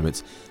spare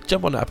moments,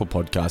 jump on Apple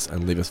Podcasts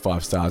and leave us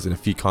 5 stars and a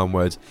few kind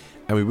words,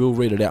 and we will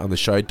read it out on the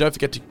show. Don't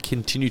forget to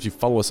continue to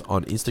follow us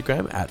on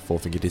Instagram at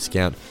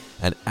 4FingerDiscount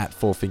and at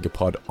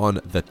 4FingerPod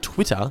on the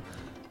Twitter.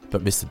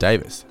 But Mr.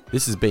 Davis,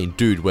 this has been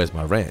Dude, Where's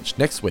My Ranch?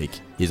 Next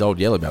week is Old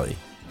Yellow Belly.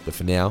 But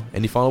for now,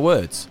 any final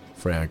words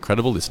for our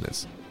incredible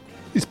listeners?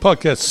 These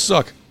podcasts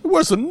suck.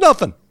 Worse than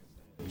nothing.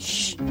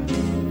 Shh.